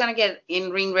you're just gonna get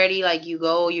in ring ready, like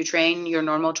you train your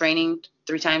normal training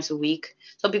 3 times a week.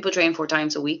 Some people train 4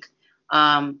 times a week.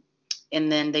 And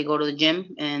then they go to the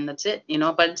gym and that's it.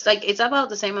 But it's about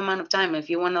the same amount of time. If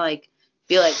you want to like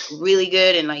be like really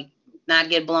good and like not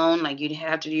get blown, like you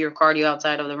have to do your cardio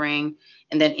outside of the ring,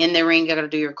 and then in the ring you got to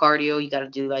do your cardio. You got to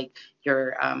do like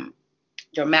your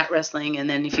mat wrestling, and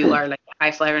then if you are like a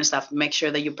high flyer and stuff, make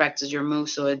sure that you practice your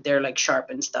moves so that they're like sharp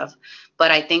and stuff.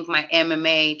 But I think my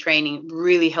MMA training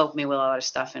really helped me with a lot of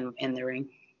stuff in the ring.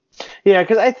 Yeah,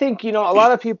 because I think a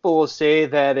lot of people will say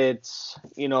that it's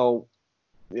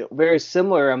very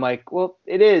similar. I'm like, well,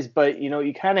 it is, but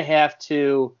you kind of have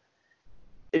to.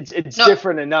 It's No,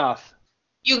 different enough.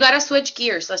 you gotta switch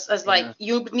gears. As like Yeah.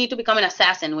 you need to become an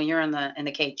assassin when you're in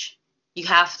the cage. You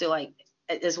have to like.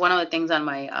 It's one of the things on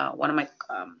my one of my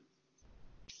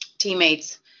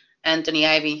teammates, Anthony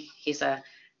Ivy. He's a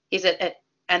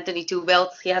Anthony 2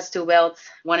 belts. He has 2 belts,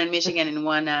 one in Michigan and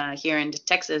one here in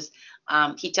Texas.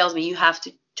 He tells me you have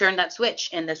to turn that switch,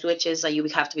 and the switch is like you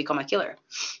have to become a killer.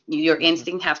 Your Mhm.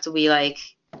 instinct have to be like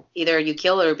either you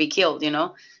kill or be killed.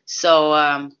 So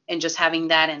and just having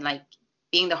that and like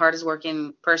being the hardest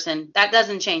working person, that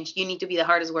doesn't change. You need to be the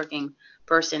hardest working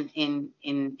person in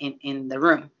the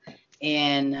room.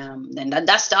 And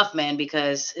that's tough, man,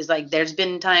 because it's like there's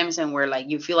been times and where like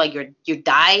you feel like you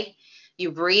die,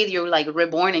 you breathe, you're like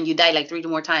reborn, and you die like 3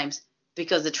 more times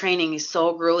because the training is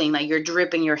so grueling. Like you're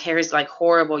dripping, your hair is like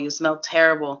horrible, you smell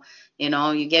terrible,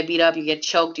 you get beat up, you get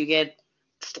choked, you get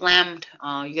slammed,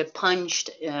 you get punched,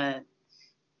 and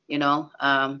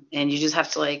you just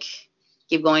have to like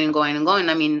keep going and going and going.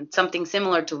 I mean, something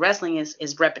similar to wrestling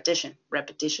is repetition,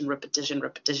 repetition, repetition,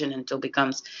 repetition until it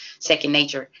becomes second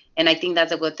nature. And I think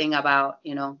that's a good thing about,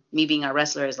 me being a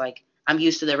wrestler is like I'm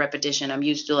used to the repetition. I'm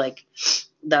used to like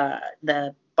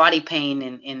the body pain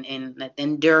and the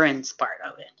endurance part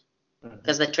of it.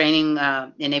 Because the training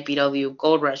in APW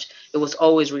Gold Rush, it was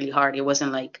always really hard. It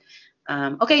wasn't like,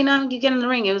 okay, now you get in the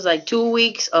ring. It was like 2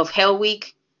 weeks of Hell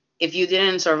Week. If you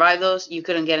didn't survive those, you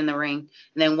couldn't get in the ring.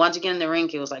 And then once you get in the ring,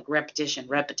 it was like repetition,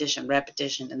 repetition,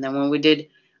 repetition. And then when we did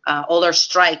all our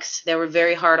strikes, they were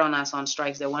very hard on us on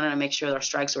strikes. They wanted to make sure our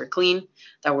strikes were clean,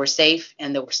 that were safe,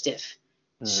 and that were stiff.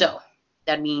 So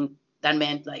that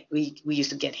meant like we used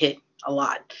to get hit a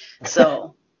lot.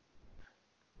 So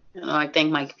I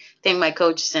thank my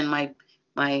coaches and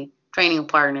my training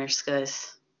partners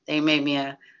because they made me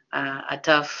a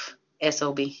tough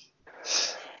SOB.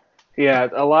 Yeah,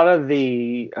 a lot of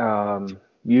the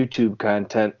YouTube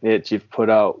content that you've put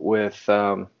out with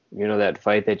that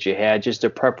fight that you had, just the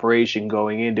preparation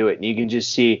going into it, and you can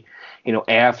just see,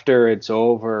 after it's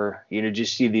over,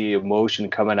 just see the emotion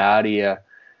coming out of you,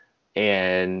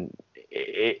 and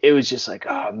it was just like,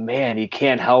 oh man, you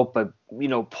can't help but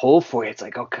pull for you. It's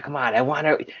like, oh come on, I want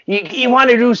to, you want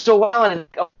to do so well, and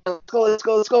let's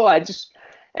go.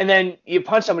 And then you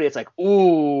punch somebody, it's like,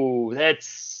 ooh,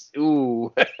 that's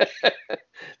ooh.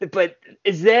 But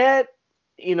is that,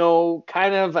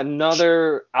 kind of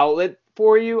another outlet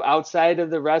for you outside of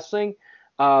the wrestling,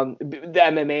 the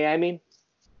MMA, I mean?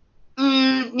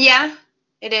 Yeah,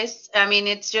 it is. I mean,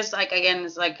 it's just like, again,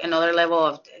 it's like another level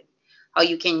of how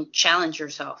you can challenge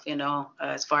yourself,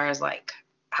 as far as like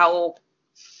how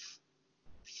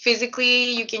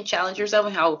physically you can challenge yourself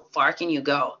and how far can you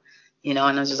go, and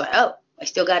I was just like, oh, I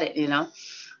still got it,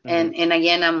 And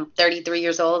again, I'm 33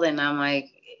 years old, and I'm like,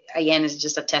 again, it's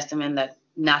just a testament that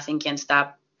nothing can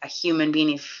stop a human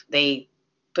being if they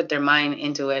put their mind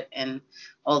into it and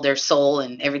all their soul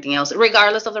and everything else,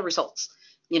 regardless of the results.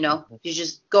 You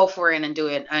just go for it and do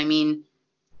it. I mean,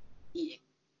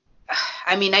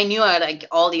 I knew like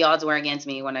all the odds were against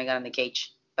me when I got in the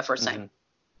cage the first time,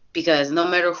 because no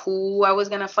matter who I was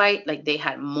gonna fight, like they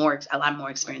had a lot more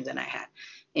experience than I had,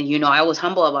 and I was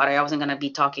humble about it. I wasn't gonna be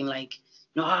talking like,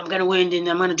 no, I'm gonna win and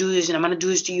I'm gonna do this and I'm gonna do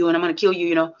this to you and I'm gonna kill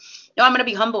you. No, I'm gonna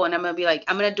be humble and I'm gonna be like,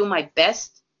 I'm gonna do my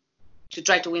best to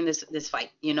try to win this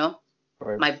fight.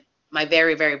 Right. My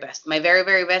very, very best. My very,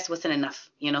 very best wasn't enough.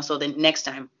 So the next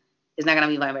time is not gonna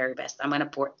be my very best. I'm gonna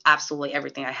pour absolutely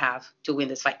everything I have to win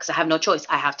this fight because I have no choice.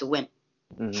 I have to win.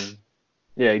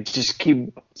 Yeah, just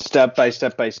keep step by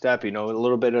step by step. A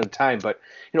little bit at a time. But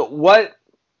what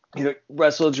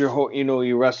wrestled your whole.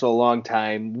 You wrestle a long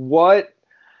time. What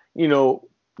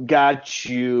got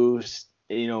you,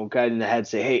 got in the head,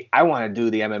 say, hey, I want to do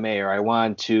the MMA, or I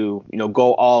want to,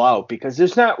 go all out? Because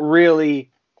there's not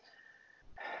really,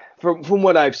 from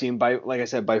what I've seen, like I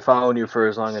said, by following you for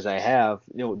as long as I have,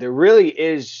 there really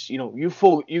is,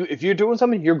 if you're doing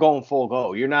something, you're going full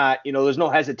go. You're not, there's no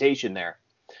hesitation there.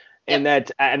 And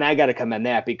and I got to commend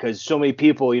that, because so many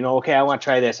people, okay, I want to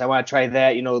try this, I want to try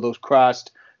that, those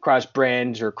cross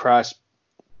brands or cross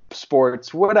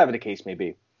sports, whatever the case may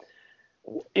be.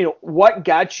 What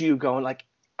got you going, like,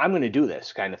 I'm going to do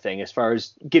this kind of thing, as far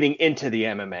as getting into the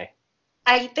MMA?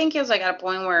 I think it was like at a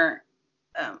point where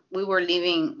we were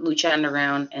leaving Lucha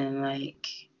Underground, and like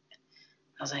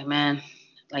I was like, man,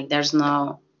 like there's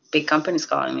no big companies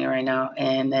calling me right now.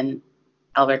 And then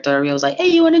Alberto Rio was like, hey,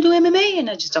 you want to do MMA? And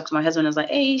I just talked to my husband. I was like,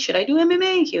 hey, should I do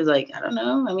MMA? He was like, I don't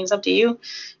know. I mean, it's up to you.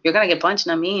 You're gonna get punched,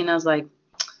 not me. And I was like,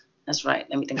 that's right.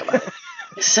 Let me think about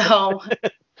it. So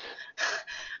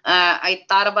I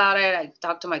thought about it. I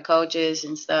talked to my coaches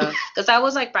and stuff, because I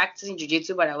was like practicing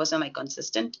jiu-jitsu, but I wasn't like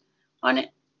consistent on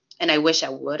it. And I wish I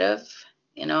would have,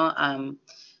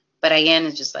 but again,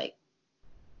 it's just like,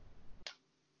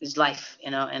 it's life,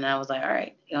 and I was like, all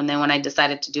right. And then when I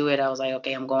decided to do it, I was like,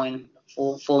 okay, I'm going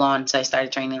full on. So I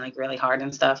started training like really hard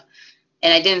and stuff.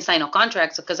 And I didn't sign no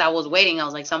contracts because I was waiting. I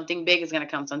was like, something big is going to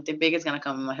come. Something big is going to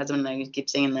come. And my husband and I keep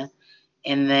saying that.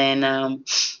 And then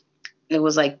it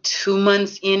was like 2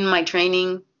 months in my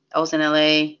training. I was in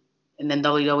LA, and then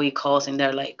WWE calls, and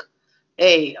they're like,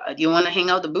 hey, do you want to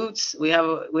hang out the boots? We have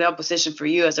a position for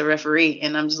you as a referee.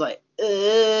 And I'm just like,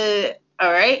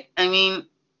 all right. I mean,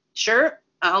 sure,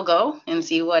 I'll go and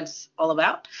see what it's all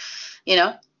about,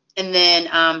 And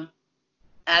then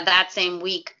that same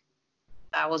week,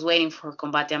 I was waiting for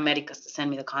Combate Americas to send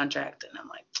me the contract, and I'm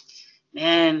like,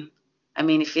 man, I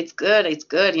mean, if it's good, it's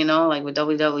good, Like with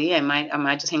WWE, I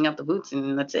might just hang up the boots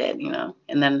and that's it.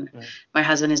 And then my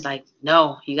husband is like,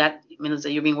 no,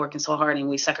 you've been working so hard and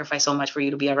we sacrifice so much for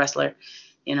you to be a wrestler.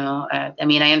 I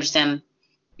mean, I understand.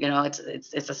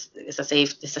 It's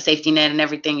a safety net and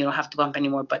everything. You don't have to bump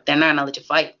anymore, but they're not gonna let you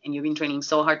fight, and you've been training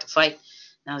so hard to fight.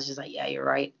 And I was just like, yeah, you're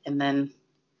right. And then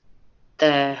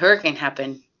the hurricane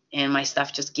happened, and my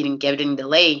stuff just getting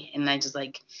delayed, and I just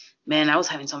like, man, I was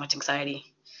having so much anxiety.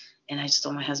 And I just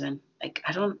told my husband, like,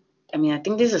 I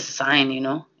think this is a sign,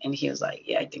 And he was like,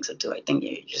 yeah, I think so too. I think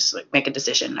you just like make a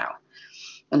decision now.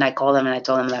 And I called him and I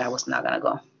told him that I was not gonna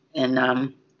go.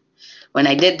 And when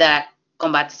I did that,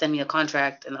 Combat sent me a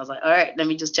contract, and I was like, all right, let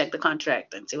me just check the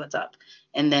contract and see what's up.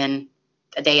 And then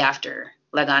the day after,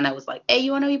 Lagana was like, hey,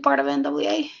 you want to be part of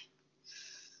NWA?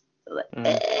 So like,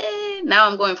 now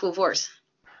I'm going full force.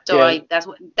 So yeah. That's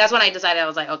when I decided. I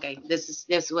was like, okay, this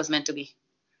was meant to be.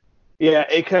 Yeah,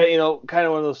 it kind of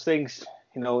one of those things,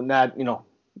 not,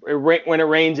 when it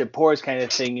rains, it pours kind of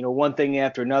thing, one thing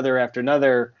after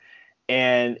another.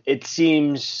 And it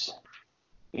seems,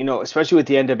 especially with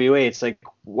the NWA, it's like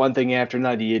one thing after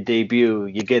another. You debut,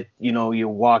 you get, you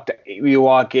walk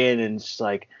in, and it's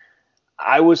like,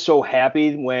 I was so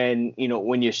happy when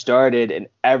you started, and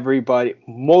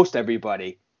most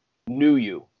everybody knew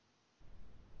you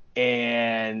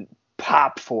and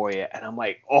popped for you, and I'm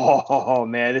like, oh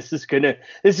man, this is gonna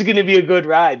be a good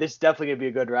ride. This is definitely gonna be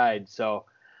a good ride. So,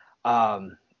 yeah,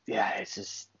 it's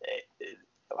just,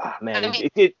 man,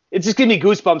 it's just giving me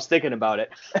goosebumps thinking about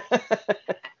it.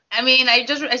 I mean, I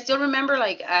still remember,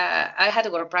 like, I had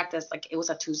to go to practice, like, it was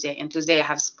a Tuesday, and Tuesday I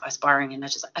have sparring, and I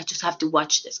just have to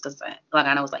watch this, because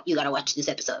Lagana was like, you gotta watch this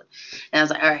episode, and I was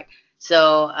like, all right.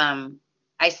 So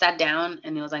I sat down,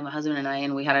 and it was like my husband and I,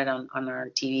 and we had it on our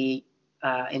TV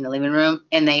in the living room,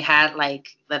 and they had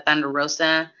like the Thunder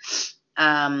Rosa,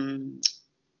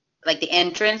 like the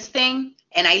entrance thing,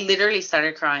 and I literally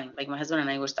started crying. Like my husband and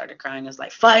I started crying. It was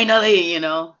like, finally,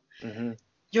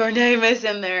 your name is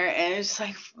in there, and it's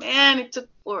like, man, it took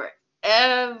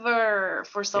forever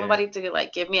for somebody to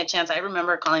like give me a chance. I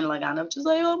remember calling Lagana, just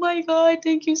like, oh my God,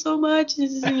 thank you so much.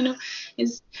 This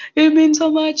is, it means so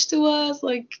much to us.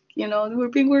 Like,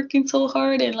 we've been working so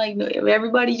hard, and like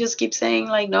everybody just keeps saying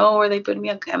like no, or they put me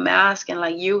a mask, and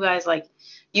like you guys, like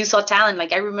you saw talent.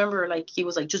 Like I remember, like he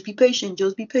was like, just be patient,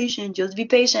 just be patient, just be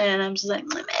patient, and I'm just like,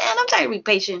 man, I'm tired of being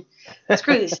patient.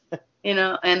 Screw this.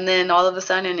 And then all of a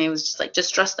sudden it was just like,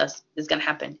 just trust us, it's gonna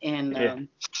happen. And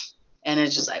and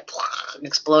it's just like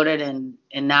exploded, and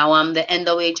now I'm the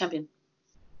NWA champion.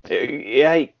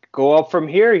 Yeah, go up from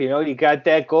here. You got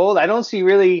that gold. I don't see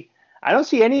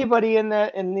anybody in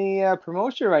the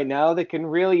promotion right now that can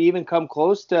really even come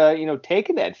close to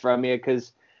taking that from you,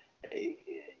 because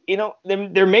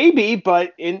there may be,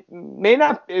 but it may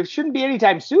not. It shouldn't be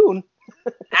anytime soon.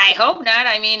 I hope not.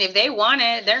 I mean, if they want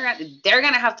it, they're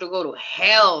gonna have to go to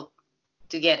hell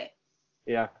to get it.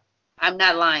 Yeah, I'm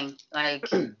not lying. Like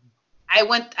I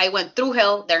went through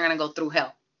hell. They're gonna go through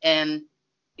hell, and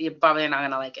you're probably not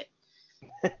gonna like it.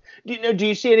 Do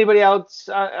you see anybody else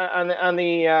on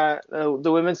the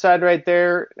women's side right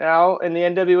there now in the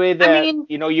NWA that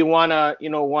you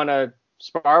wanna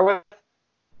spar with?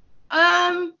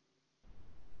 I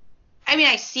mean,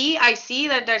 I see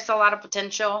that there's a lot of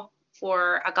potential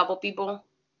for a couple people,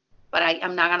 but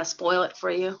I'm not gonna spoil it for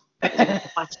you.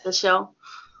 Watch the show.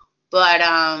 But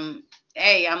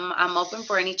hey, I'm open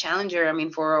for any challenger. I mean,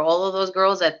 for all of those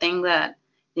girls that think that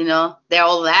they're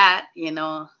all that,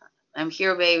 I'm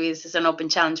here, baby. This is an open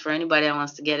challenge for anybody that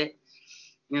wants to get it.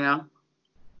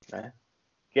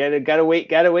 Gotta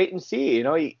wait and see. You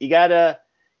gotta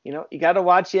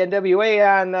watch the NWA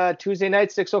on Tuesday night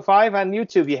 6:05 on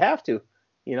YouTube. You have to.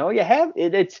 You have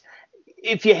it. It's,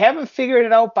 if you haven't figured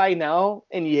it out by now,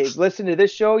 and you listen to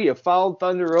this show, you followed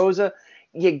Thunder Rosa,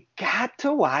 you got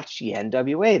to watch the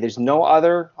NWA. There's no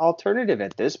other alternative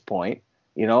at this point.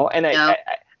 And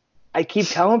I keep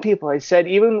telling people. I said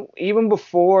even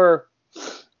before,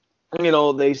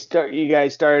 you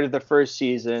guys started the first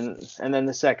season, and then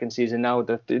the second season, now with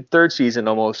the third season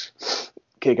almost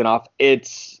kicking off.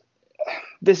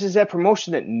 This is that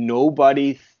promotion that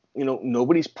nobody's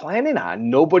planning on.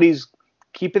 Nobody's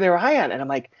keeping their eye on. And I'm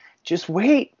like, just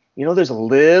wait. There's a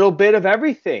little bit of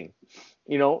everything.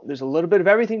 There's a little bit of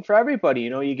everything for everybody.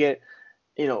 You get,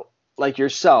 like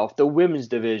yourself, the women's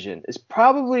division is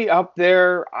probably up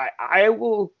there. I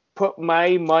will put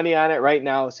my money on it right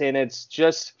now, saying it's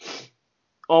just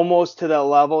almost to the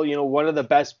level, one of the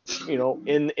best, in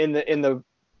the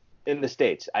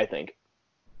States, I think.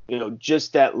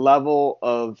 just that level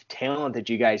of talent that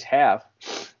you guys have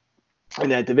in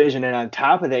that division. And on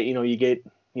top of that, you get,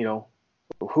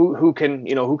 who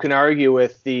can argue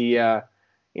with the,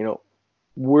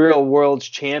 real world's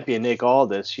champion, Nick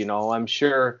Aldis. I'm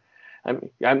sure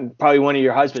I'm probably one of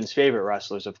your husband's favorite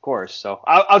wrestlers, of course. So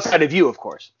outside of you, of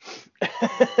course.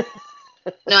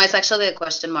 No, it's actually a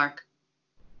question mark.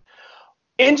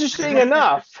 Interesting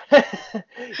enough,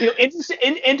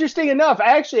 interesting enough.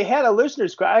 I actually had a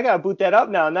listener's question. I gotta boot that up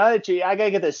now. Now that I gotta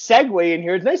get the segue in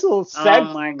here. It's a nice little segue.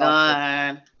 Oh my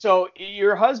god! So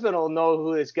your husband will know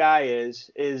who this guy is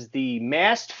the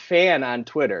masked fan on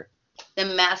Twitter. The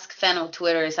masked fan on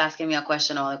Twitter is asking me a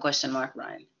question on a question mark,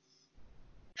 Ryan.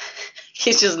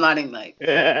 He's just nodding like.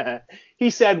 He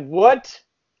said, "What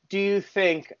do you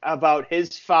think about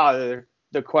his father?"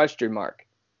 The question mark.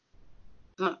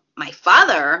 My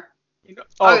father?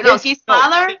 Oh, no, his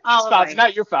father? His father,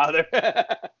 not your father.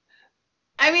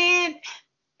 I mean,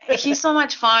 he's so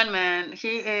much fun, man.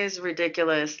 He is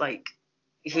ridiculous. Like,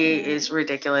 he is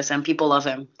ridiculous, and people love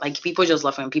him. Like, people just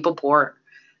love him. People pour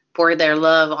their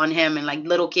love on him, and like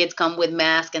little kids come with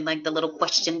masks and like the little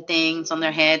question things on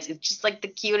their heads. It's just like the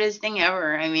cutest thing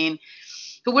ever. I mean,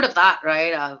 who would have thought,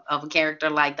 right, of a character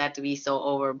like that to be so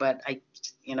over? But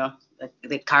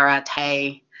the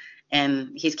karate.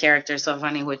 And his character is so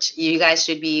funny, which you guys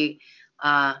should be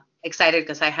excited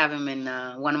because I have him in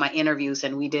one of my interviews,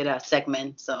 and we did a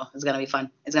segment, so it's going to be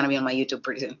fun. It's going to be on my YouTube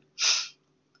pretty soon.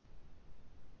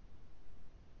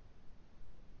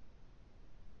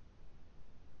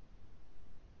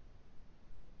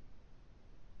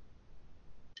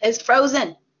 It's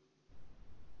frozen.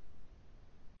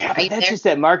 Yeah, but that's just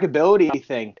that marketability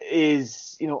thing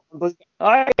is, oh,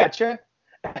 I gotcha.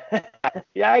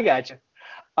 Yeah, I gotcha.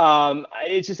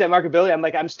 It's just that marketability. I'm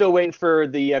like, I'm still waiting for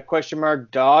the question mark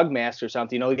dog mask or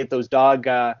something. To get those dog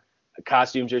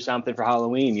costumes or something for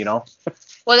Halloween.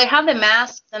 Well, they have the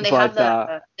masks and they have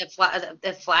the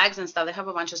flags and stuff. They have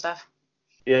a bunch of stuff.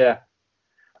 Yeah,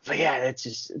 but yeah,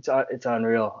 it's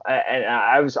unreal.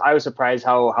 I was surprised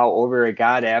how over it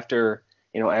got after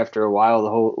a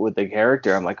while with the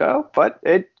character. I'm like, oh, but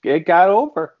it got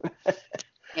over.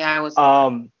 Yeah, I was.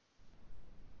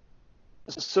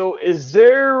 So is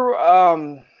there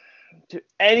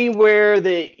anywhere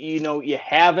that you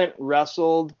haven't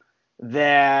wrestled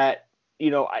that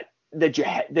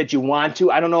that you want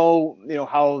to? I don't know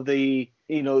how the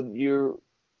your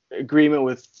agreement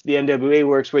with the NWA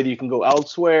works, whether you can go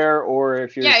elsewhere or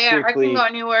if you're strictly... I can go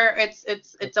anywhere.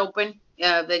 It's open.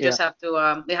 Yeah, they just have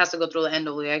to it has to go through the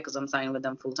NWA because I'm signed with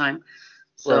them full time.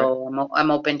 So right. I'm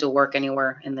open to work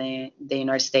anywhere in the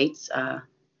United States.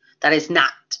 That is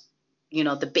not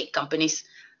the big companies.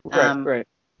 Right.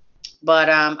 But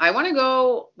I want to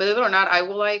go, believe it or not, I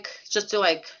will just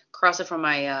to cross it from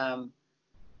my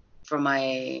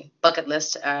bucket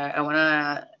list. I want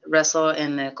to wrestle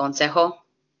in the Consejo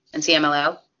and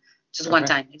CMLL just one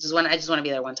time. I just want to be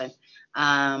there one time.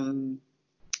 I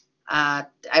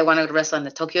want to wrestle in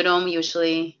the Tokyo Dome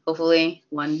hopefully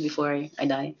one before I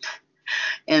die.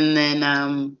 And then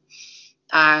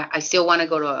I still want to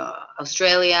go to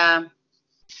Australia.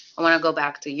 I want to go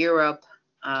back to Europe.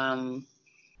 What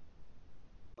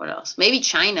else? Maybe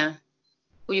China.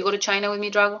 Will you go to China with me,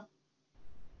 Drago?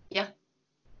 Yeah.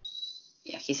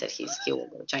 Yeah, he said he will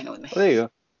go to China with me. Well, there you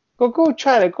go. Go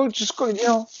China. Just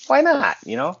go. Why not?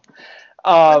 Not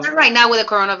right now with the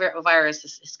coronavirus.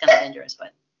 It's kind of dangerous,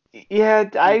 but. Yeah,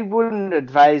 I wouldn't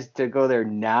advise to go there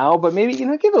now, but maybe give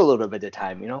it a little bit of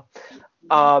time.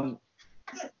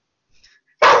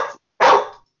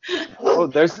 Oh,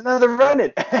 there's another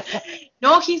running.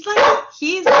 No, he's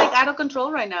out of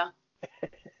control right now.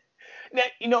 Now,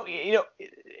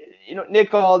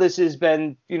 Nick Aldis has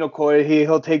been, coy.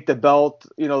 He'll take the belt,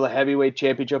 the heavyweight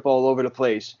championship all over the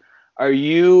place. Are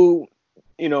you,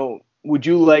 would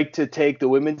you like to take the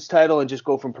women's title and just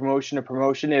go from promotion to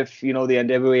promotion if, the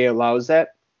NWA allows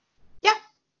that? Yeah,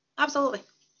 absolutely.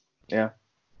 Yeah.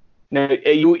 Now,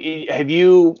 have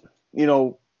you,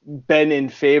 been in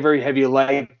favor? Have you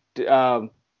liked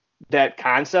that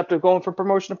concept of going from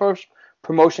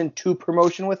promotion to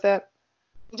promotion with that?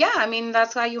 Yeah, I mean,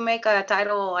 that's how you make a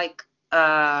title,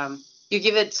 you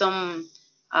give it some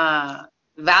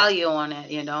value on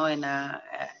it, and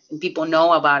people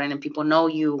know about it, and people know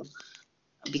you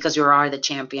because you are the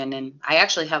champion. And I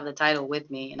actually have the title with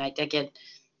me, and I take it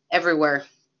everywhere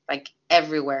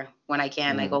when I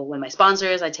can. I go with my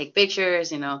sponsors, I take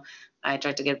pictures, I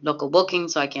try to get local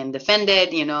bookings so I can defend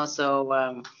it,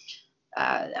 so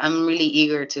I'm really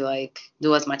eager to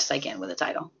do as much as I can with the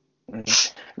title.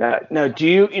 Mhm. Now, do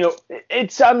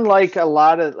it's unlike a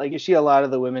lot of, like, you see a lot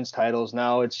of the women's titles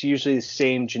now, it's usually the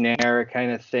same generic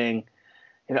kind of thing.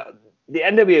 The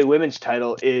NWA women's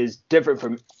title is different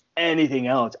from anything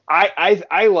else.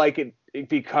 I like it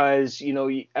because,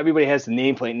 everybody has the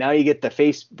nameplate. Now you get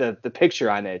the picture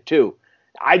on it too.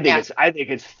 Yeah. I think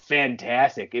it's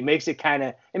fantastic. It makes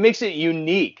it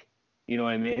unique. You know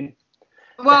what I mean?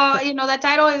 Well, that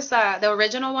title is the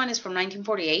original one is from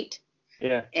 1948.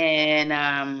 Yeah.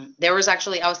 And there was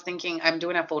actually, I was thinking, I'm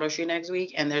doing a photo shoot next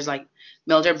week, and there's like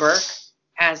Mildred Burke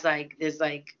has like this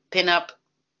like pinup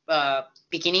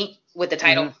bikini with the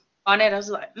title Mm-hmm. on it. I was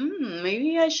like,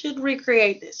 maybe I should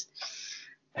recreate this,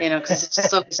 because it's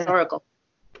just so historical.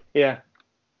 Yeah.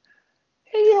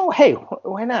 Hey,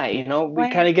 why not? We Why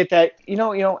kind not? of get that,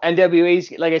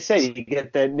 NWA's, like I said, you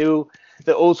get the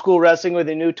old school wrestling with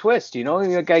a new twist,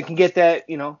 I can get that,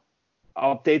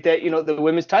 update that, the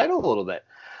women's title a little bit.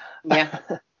 Yeah.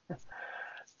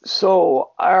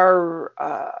 So our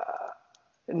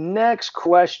next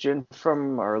question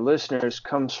from our listeners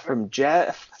comes from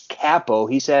Jeff Capo.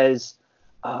 He says,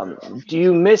 do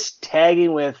you miss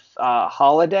tagging with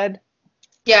Holodead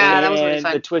Yeah, that was really and the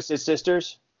fun. Twisted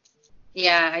Sisters?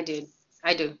 Yeah, I do.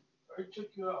 I do.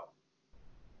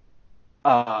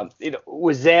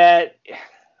 Was that,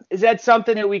 is that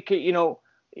something that we could, you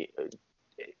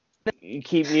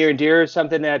keep near and dear,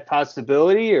 something, that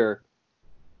possibility, or?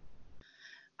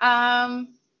 Um,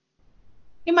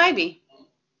 it might be.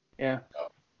 Yeah.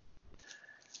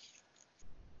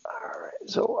 All right.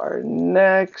 So our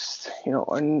next,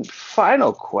 our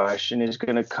final question is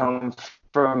going to come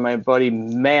from my buddy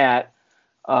Matt,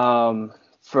 from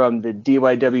the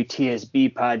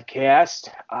DYWTSB podcast.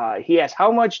 He asked,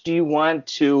 how much do you want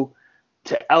to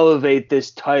elevate this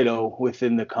title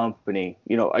within the company?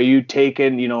 Are you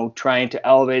trying to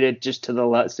elevate it just to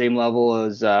the same level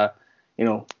as,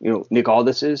 Nick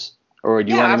Aldis is, or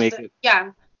do you Yeah, want to make it? yeah.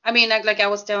 I mean, like I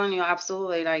was telling you,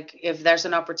 absolutely. Like, if there's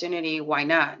an opportunity, why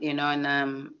not?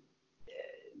 And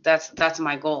that's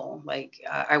my goal. Like,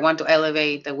 I want to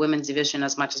elevate the women's division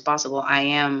as much as possible. I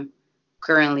am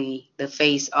currently the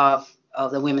face of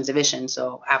the women's division,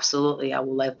 so absolutely, I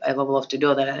would love to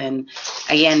do that. And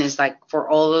again, it's like for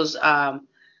all those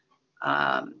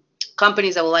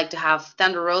companies that would like to have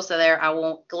Thunder Rosa there, I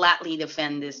will gladly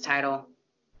defend this title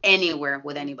anywhere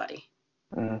with anybody.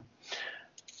 Mm-hmm.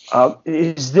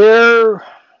 Is there,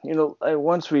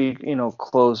 once we,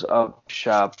 close up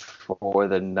shop for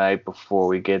the night before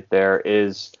we get there,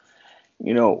 do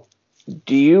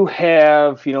you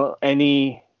have,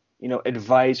 any,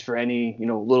 advice for any,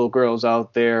 little girls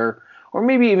out there, or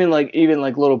maybe even like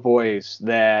little boys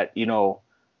that,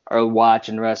 are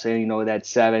watching wrestling, that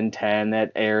 7-10,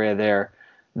 that area there,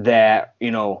 that,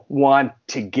 want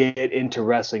to get into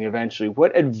wrestling eventually?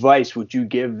 What advice would you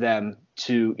give them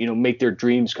to, make their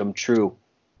dreams come true?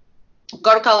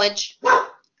 Go to college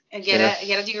and Yeah.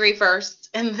 get a degree first,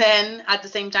 and then at the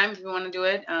same time, if you want to do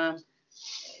it,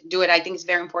 do it. I think it's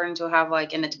very important to have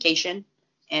like an education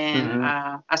and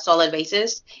Mm-hmm. a solid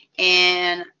basis.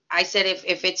 And I said,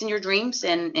 if it's in your dreams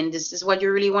and this is what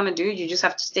you really want to do, you just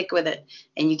have to stick with it.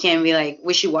 And you can't be like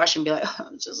wishy-washy and be like, oh,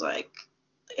 it's just like,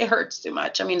 it hurts too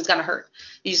much. I mean, it's gonna hurt.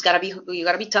 You gotta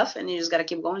be tough, and you just gotta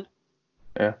keep going.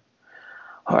 Yeah.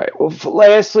 All right. Well,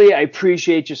 lastly, I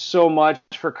appreciate you so much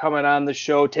for coming on the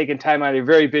show, taking time out of your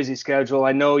very busy schedule.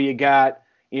 I know you got,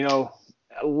 a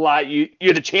lot. You're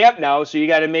the champ now, so you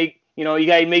got to make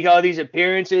all these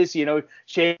appearances.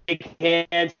 Shake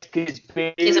hands, kiss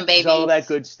Kids and babies, all that babies,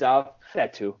 good stuff.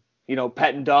 That too.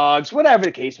 Petting dogs, whatever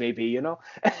the case may be. especially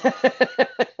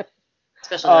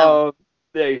that one.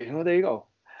 There you go.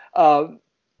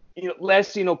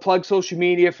 Let's plug social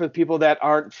media for the people that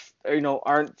aren't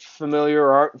familiar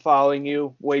or aren't following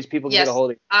you. Ways people can get a Yes.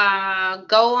 hold of you.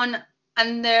 Go on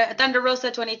under Thunder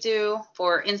Rosa 22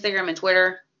 for Instagram and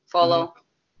Twitter. Follow,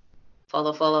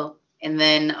 follow. And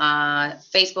then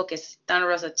Facebook is Thunder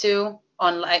Rosa 2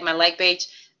 on my like page.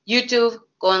 YouTube,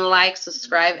 go and like,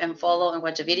 subscribe, and follow and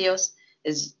watch the videos.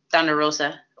 Is Thunder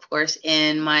Rosa, of course.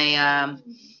 And my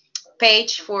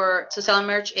page to sell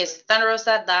merch is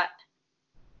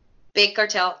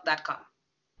thunderrosa.bigcartel.com.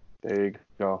 There you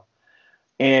go.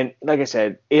 And like I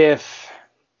said, if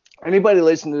anybody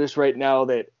listening to this right now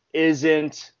that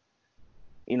isn't,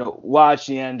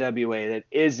 watching the NWA, that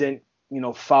isn't,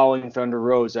 following Thunder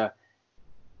Rosa,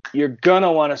 you're going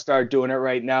to want to start doing it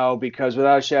right now, because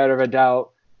without a shadow of a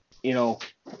doubt, to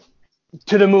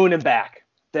the moon and back.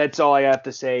 That's all I have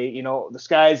to say. The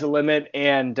sky's the limit,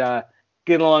 and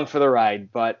get along for the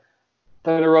ride. But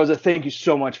Thunder Rosa, thank you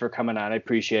so much for coming on. I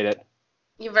appreciate it.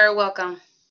 You're very welcome.